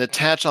ahead and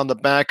attach on the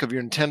back of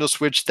your Nintendo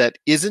Switch that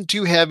isn't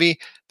too heavy,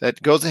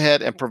 that goes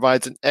ahead and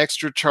provides an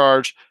extra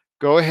charge,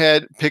 go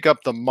ahead, pick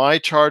up the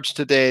MyCharge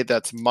today.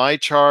 That's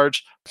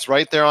MyCharge. It's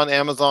right there on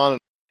Amazon.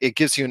 It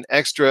gives you an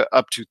extra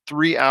up to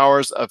 3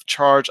 hours of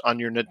charge on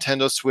your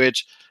Nintendo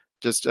Switch.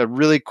 Just a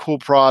really cool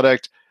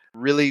product.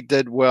 Really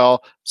did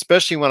well,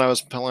 especially when I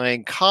was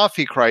playing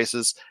Coffee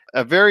Crisis,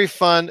 a very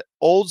fun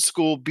old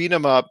school beat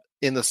 'em up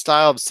in the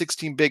style of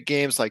 16-bit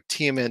games like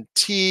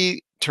TMNT,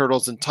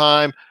 Turtles in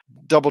Time,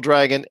 Double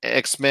Dragon,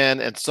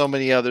 X-Men, and so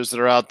many others that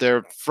are out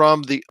there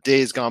from the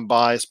days gone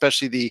by,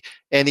 especially the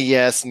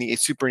NES and the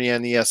Super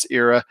NES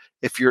era.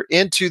 If you're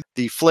into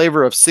the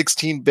flavor of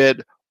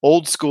 16-bit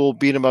old school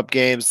beat 'em up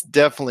games,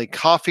 definitely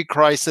Coffee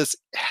Crisis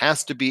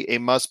has to be a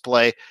must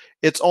play.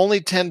 It's only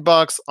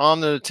 $10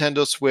 on the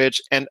Nintendo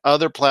Switch and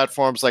other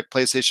platforms like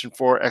PlayStation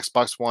 4,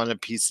 Xbox One,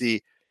 and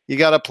PC. You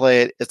got to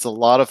play it. It's a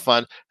lot of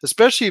fun,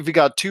 especially if you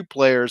got 2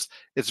 players.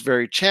 It's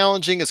very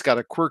challenging. It's got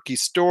a quirky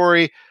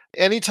story.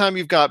 Anytime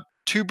you've got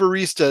 2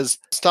 baristas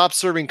stop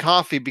serving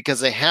coffee because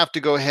they have to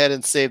go ahead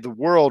and save the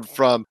world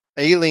from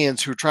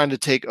aliens who are trying to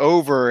take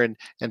over and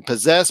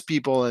possess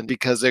people, and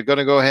because they're going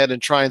to go ahead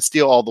and try and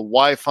steal all the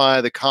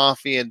Wi-Fi, the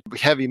coffee, and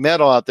heavy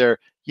metal out there,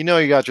 you know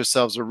you got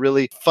yourselves a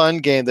really fun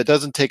game that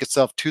doesn't take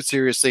itself too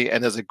seriously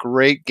and is a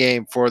great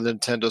game for the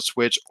Nintendo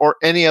Switch or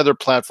any other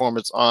platform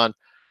it's on.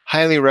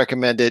 Highly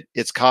recommend it.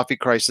 It's Coffee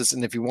Crisis.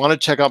 And if you want to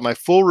check out my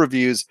full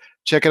reviews,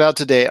 check it out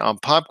today on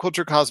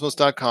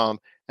popculturecosmos.com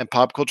and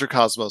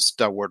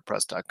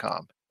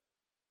popculturecosmos.wordpress.com.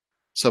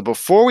 So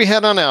before we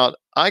head on out,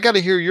 I got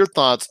to hear your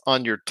thoughts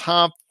on your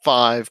top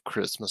 5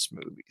 Christmas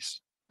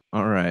movies.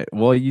 All right.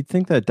 Well, you'd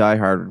think that Die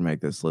Hard would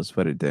make this list,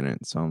 but it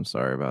didn't. So I'm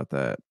sorry about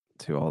that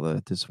to all the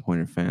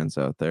disappointed fans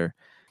out there.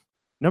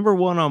 Number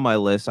 1 on my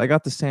list, I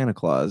got the Santa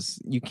Claus.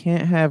 You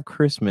can't have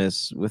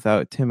Christmas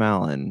without Tim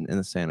Allen in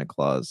the Santa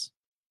Claus.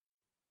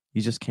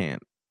 You just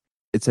can't.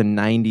 It's a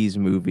 90s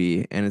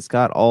movie, and it's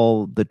got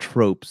all the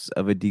tropes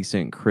of a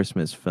decent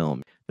Christmas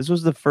film. This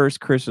was the first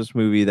Christmas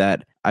movie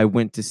that I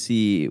went to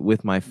see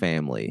with my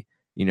family,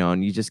 you know,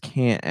 and you just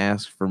can't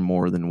ask for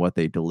more than what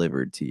they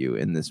delivered to you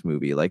in this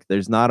movie. Like,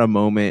 there's not a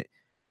moment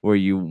where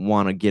you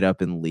want to get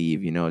up and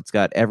leave. You know, it's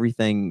got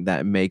everything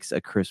that makes a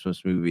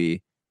Christmas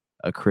movie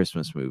a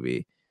Christmas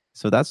movie.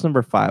 So that's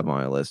number 5 on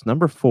my list.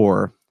 Number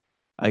 4,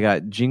 I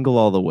got Jingle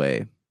All the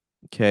Way.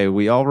 Okay,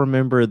 we all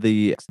remember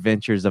the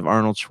adventures of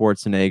Arnold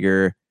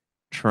Schwarzenegger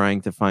trying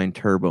to find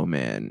Turbo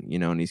Man, you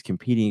know, and he's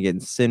competing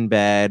against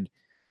Sinbad,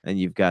 and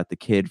you've got the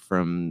kid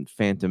from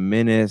Phantom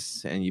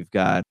Menace, and you've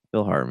got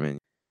Phil Hartman.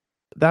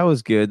 That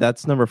was good.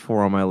 That's number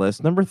 4 on my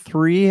list. Number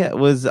 3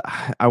 was,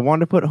 I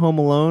wanted to put Home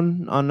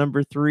Alone on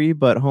number 3,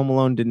 but Home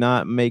Alone did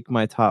not make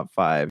my top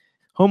 5.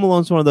 Home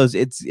Alone's one of those,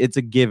 it's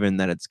a given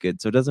that it's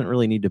good, so it doesn't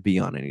really need to be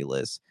on any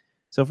list.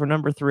 So for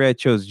number 3, I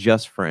chose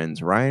Just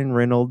Friends. Ryan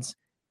Reynolds,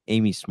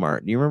 Amy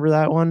Smart. Do you remember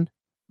that one?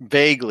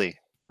 Vaguely.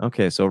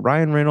 Okay, so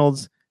Ryan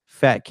Reynolds,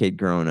 fat kid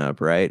growing up,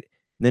 right?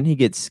 Then he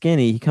gets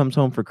skinny. He comes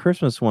home for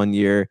Christmas one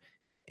year.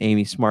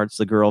 Amy Smart's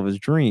the girl of his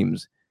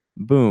dreams.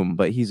 Boom.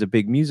 But he's a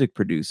big music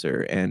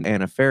producer, and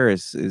Anna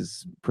Faris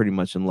is pretty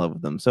much in love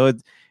with him. So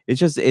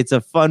it's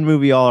a fun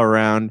movie all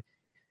around.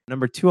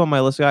 Number 2 on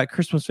my list, I got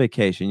Christmas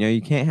Vacation. You know,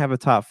 you can't have a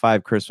top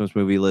 5 Christmas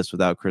movie list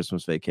without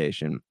Christmas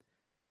Vacation.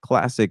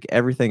 Classic.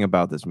 Everything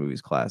about this movie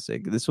is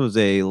classic. This was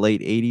a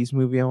late 80s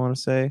movie, I want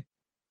to say.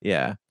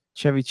 Yeah.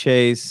 Chevy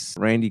Chase,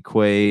 Randy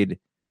Quaid.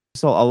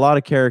 So a lot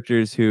of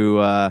characters who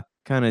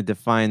kind of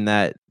define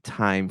that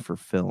time for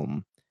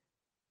film.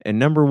 And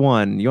number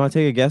one, you want to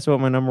take a guess what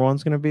my number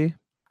one's going to be?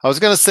 I was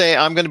going to say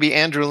I'm going to be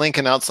Andrew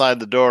Lincoln outside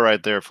the door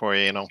right there for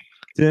you, you know.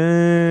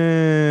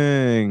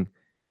 Dang.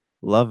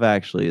 Love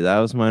Actually. That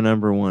was my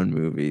number one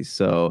movie.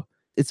 So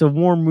it's a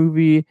warm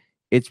movie.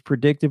 It's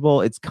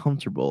predictable. It's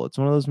comfortable. It's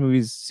one of those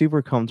movies,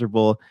 super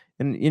comfortable.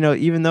 And, you know,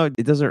 even though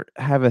it doesn't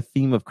have a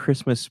theme of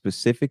Christmas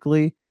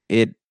specifically,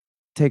 it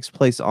takes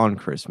place on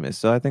Christmas.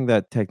 So I think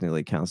that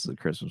technically counts as a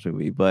Christmas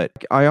movie. But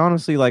I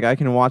honestly, like, I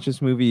can watch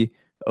this movie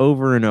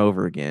over and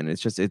over again.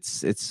 It's just,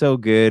 it's so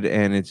good.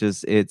 And it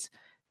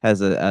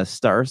has a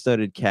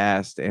star-studded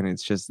cast. And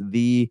it's just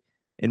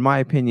in my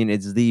opinion,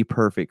 it's the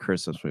perfect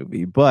Christmas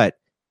movie. But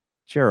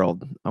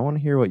Gerald, I want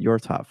to hear what your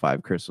top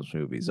 5 Christmas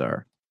movies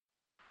are.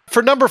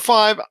 For number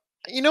 5,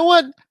 you know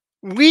what?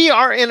 We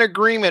are in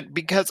agreement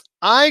because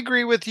I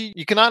agree with you.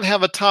 You cannot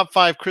have a top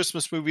 5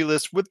 Christmas movie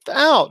list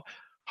without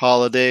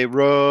Holiday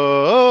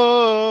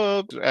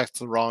Road. That's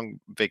the wrong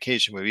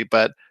vacation movie,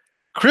 but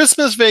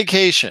Christmas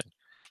Vacation.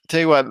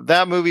 Tell you what,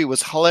 that movie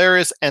was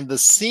hilarious. And the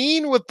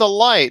scene with the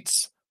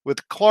lights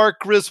with Clark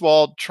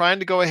Griswold trying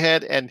to go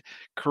ahead and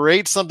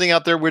create something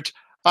out there, which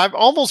I've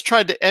almost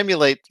tried to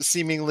emulate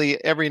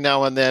seemingly every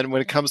now and then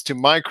when it comes to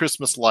my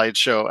Christmas light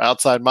show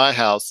outside my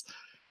house.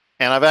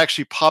 And I've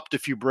actually popped a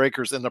few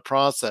breakers in the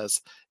process,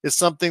 is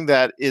something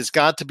that is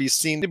got to be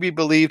seen to be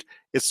believed.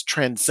 It's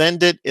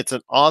transcendent. It's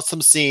an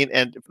awesome scene.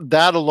 And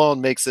that alone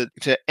makes it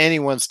to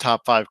anyone's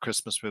top 5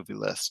 Christmas movie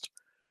list.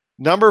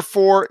 Number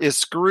 4 is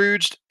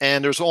Scrooged.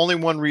 And there's only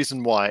one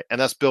reason why,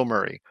 and that's Bill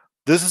Murray.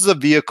 This is a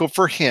vehicle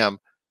for him.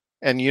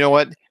 And you know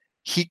what?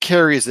 He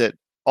carries it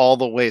all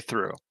the way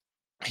through.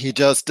 He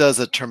just does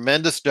a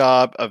tremendous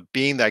job of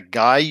being that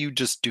guy you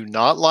just do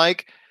not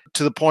like,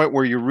 to the point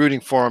where you're rooting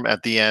for him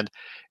at the end.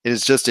 It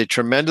is just a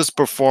tremendous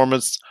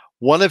performance,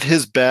 one of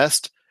his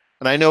best.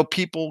 And I know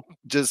people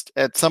just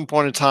at some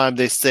point in time,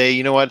 they say,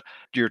 you know what,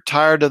 you're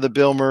tired of the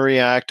Bill Murray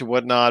act and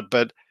whatnot.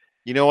 But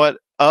you know what,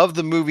 of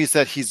the movies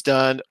that he's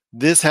done,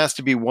 this has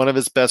to be one of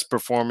his best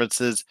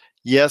performances.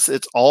 Yes,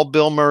 it's all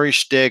Bill Murray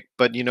shtick,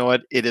 but you know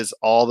what, it is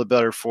all the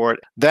better for it.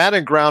 That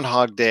and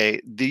Groundhog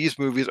Day, these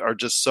movies are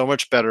just so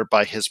much better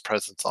by his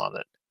presence on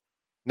it.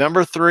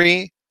 Number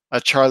 3, A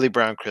Charlie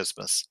Brown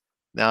Christmas.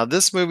 Now,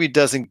 this movie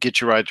doesn't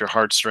get you right at your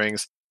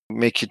heartstrings,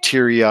 make you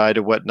teary-eyed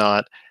or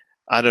whatnot.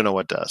 I don't know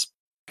what does.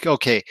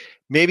 Okay,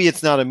 maybe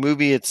it's not a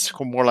movie, it's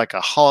more like a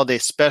holiday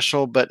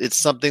special, but it's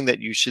something that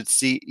you should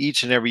see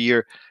each and every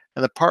year.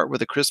 And the part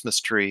with the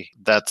Christmas tree,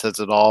 that says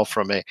it all,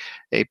 from a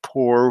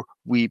poor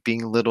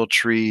weeping little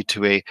tree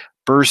to a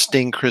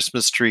bursting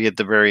Christmas tree at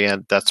the very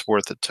end. That's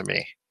worth it to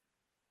me.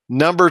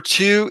 Number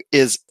 2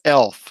 is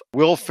Elf.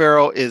 Will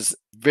Ferrell is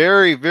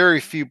very, very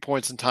few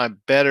points in time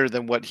better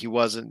than what he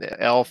was in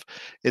Elf.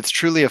 It's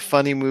truly a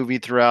funny movie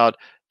throughout.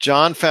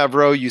 Jon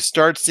Favreau, you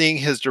start seeing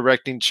his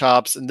directing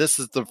chops, and this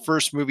is the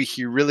first movie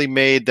he really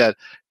made that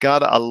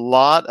got a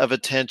lot of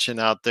attention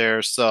out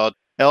there. So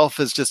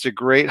Elf is just a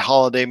great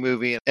holiday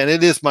movie, and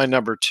it is my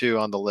number 2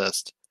 on the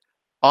list.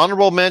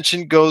 Honorable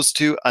mention goes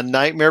to A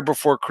Nightmare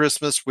Before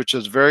Christmas, which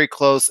is very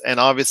close, and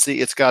obviously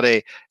it's got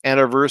a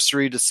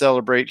anniversary to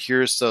celebrate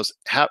here. So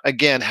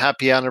again,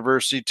 happy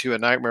anniversary to A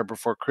Nightmare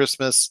Before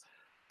Christmas.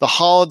 The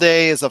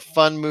Holiday is a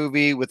fun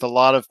movie with a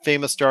lot of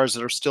famous stars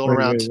that are still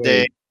around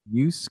today.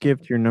 You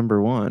skipped your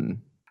number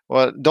 1.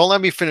 Well, don't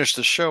let me finish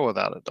the show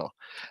without it, though.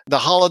 The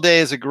Holiday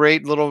is a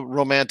great little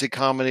romantic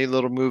comedy,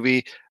 little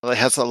movie. It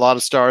has a lot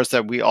of stars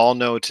that we all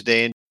know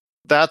today. And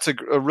that's a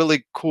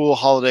really cool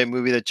holiday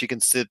movie that you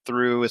can sit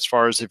through as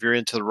far as if you're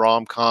into the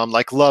rom-com,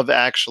 like Love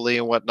Actually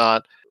and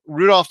whatnot.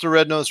 Rudolph the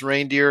Red-Nosed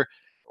Reindeer.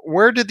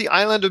 Where did the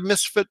Island of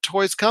Misfit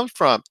Toys come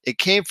from? It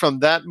came from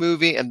that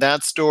movie and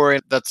that story.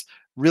 That's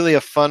really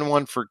a fun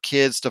one for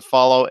kids to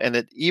follow. And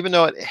it, even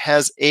though it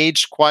has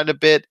aged quite a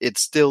bit, it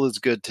still is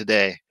good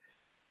today.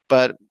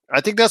 But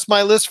I think that's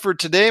my list for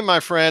today, my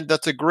friend.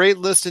 That's a great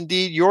list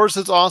indeed. Yours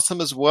is awesome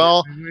as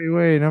well.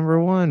 Wait, number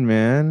 1,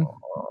 man.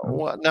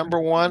 What, number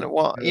 1?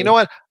 Well, you know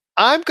what?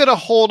 I'm going to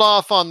hold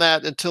off on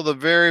that until the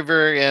very,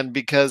 very end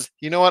because,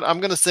 you know what? I'm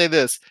going to say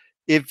this.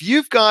 If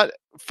you've got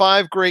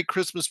 5 great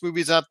Christmas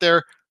movies out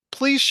there,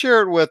 please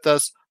share it with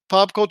us.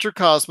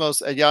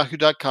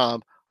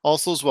 popculturecosmos@yahoo.com.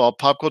 Also as well,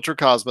 Pop Culture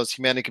Cosmos,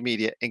 Humanica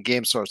Media, and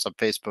Game Source on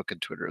Facebook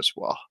and Twitter as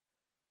well.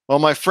 Well,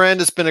 my friend,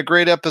 it's been a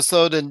great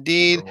episode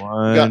indeed.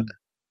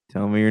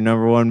 Tell me your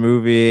number 1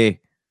 movie.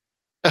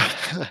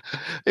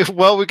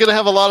 Well, we're going to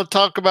have a lot of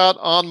talk about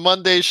on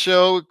Monday's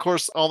show. Of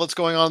course, all that's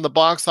going on in the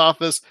box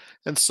office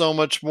and so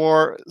much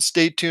more.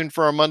 Stay tuned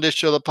for our Monday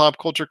show, the Pop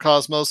Culture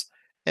Cosmos.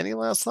 Any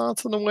last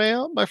thoughts on the way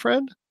out, my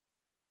friend?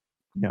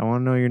 Yeah, I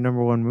want to know your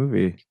number 1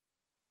 movie.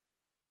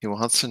 He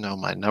wants to know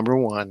my number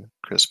 1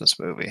 Christmas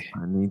movie.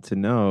 I need to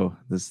know.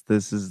 This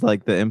is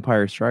like the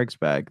Empire Strikes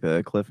Back.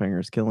 The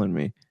cliffhanger's killing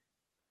me.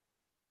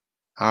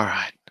 All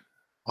right.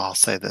 Well, I'll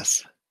say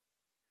this.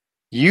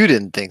 You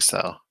didn't think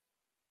so.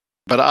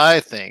 But I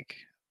think,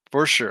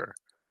 for sure,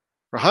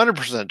 for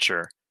 100%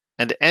 sure,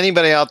 and to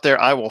anybody out there,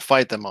 I will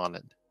fight them on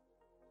it.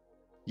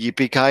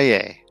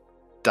 Yippee-ki-yay,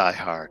 Die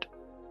Hard,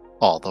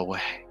 all the way.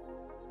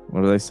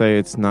 What do they say?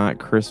 It's not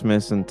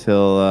Christmas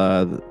until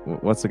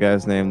what's the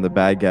guy's name? The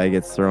bad guy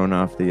gets thrown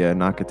off the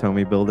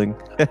Nakatomi building.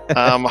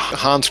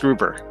 Hans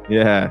Gruber.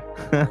 Yeah.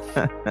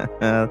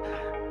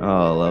 Oh,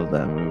 I love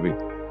that movie.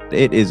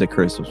 It is a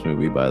Christmas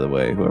movie, by the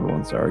way. Whoever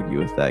wants to argue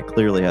with that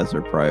clearly has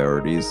their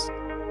priorities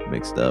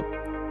mixed up.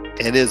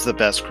 It is the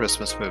best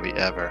Christmas movie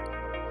ever.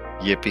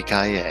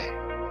 Yippee-ki-yay.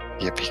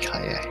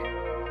 Yippee-ki-yay.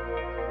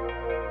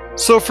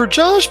 So for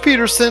Josh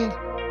Peterson,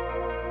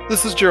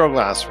 this is Gerald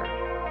Glassford.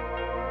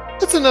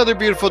 It's another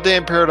beautiful day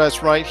in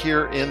paradise right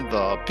here in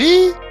the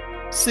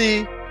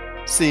PCC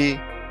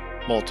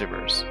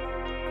Multiverse.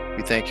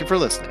 We thank you for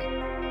listening.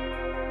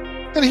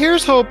 And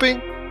here's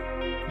hoping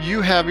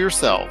you have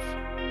yourself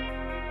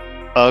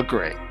a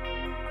great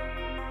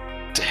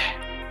day.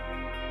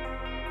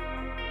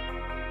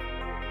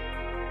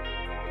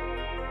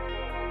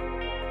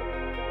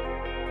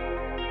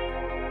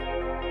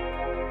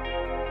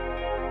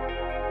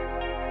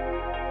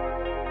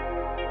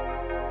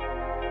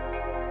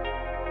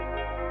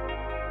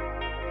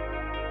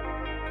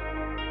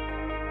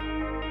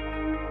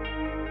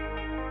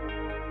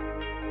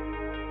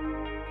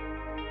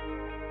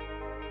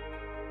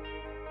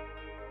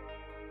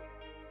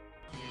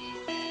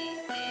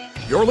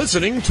 You're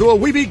listening to a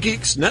Weeby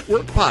Geeks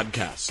Network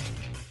podcast.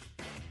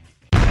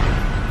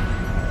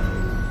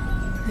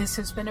 This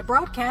has been a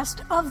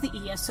broadcast of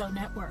the ESO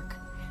Network.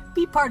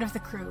 Be part of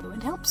the crew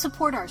and help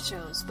support our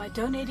shows by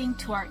donating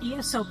to our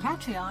ESO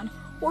Patreon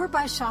or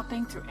by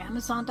shopping through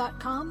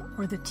Amazon.com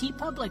or the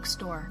TeePublic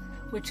Store,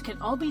 which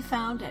can all be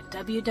found at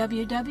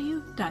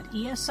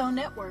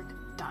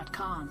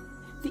www.esonetwork.com.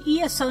 The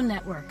ESO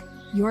Network,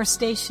 your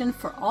station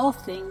for all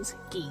things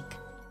geek.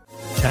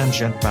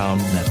 Tangent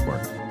Bound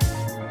Network.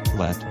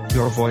 Let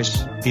your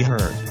voice be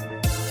heard.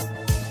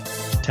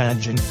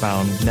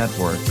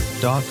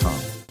 TangentBoundNetwork.com.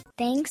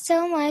 Thanks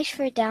so much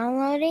for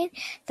downloading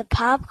the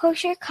Pop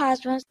Culture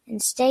Cosmos,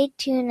 and stay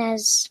tuned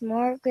as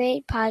more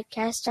great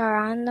podcasts are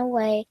on the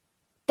way.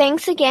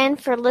 Thanks again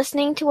for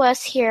listening to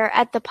us here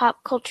at the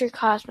Pop Culture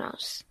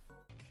Cosmos.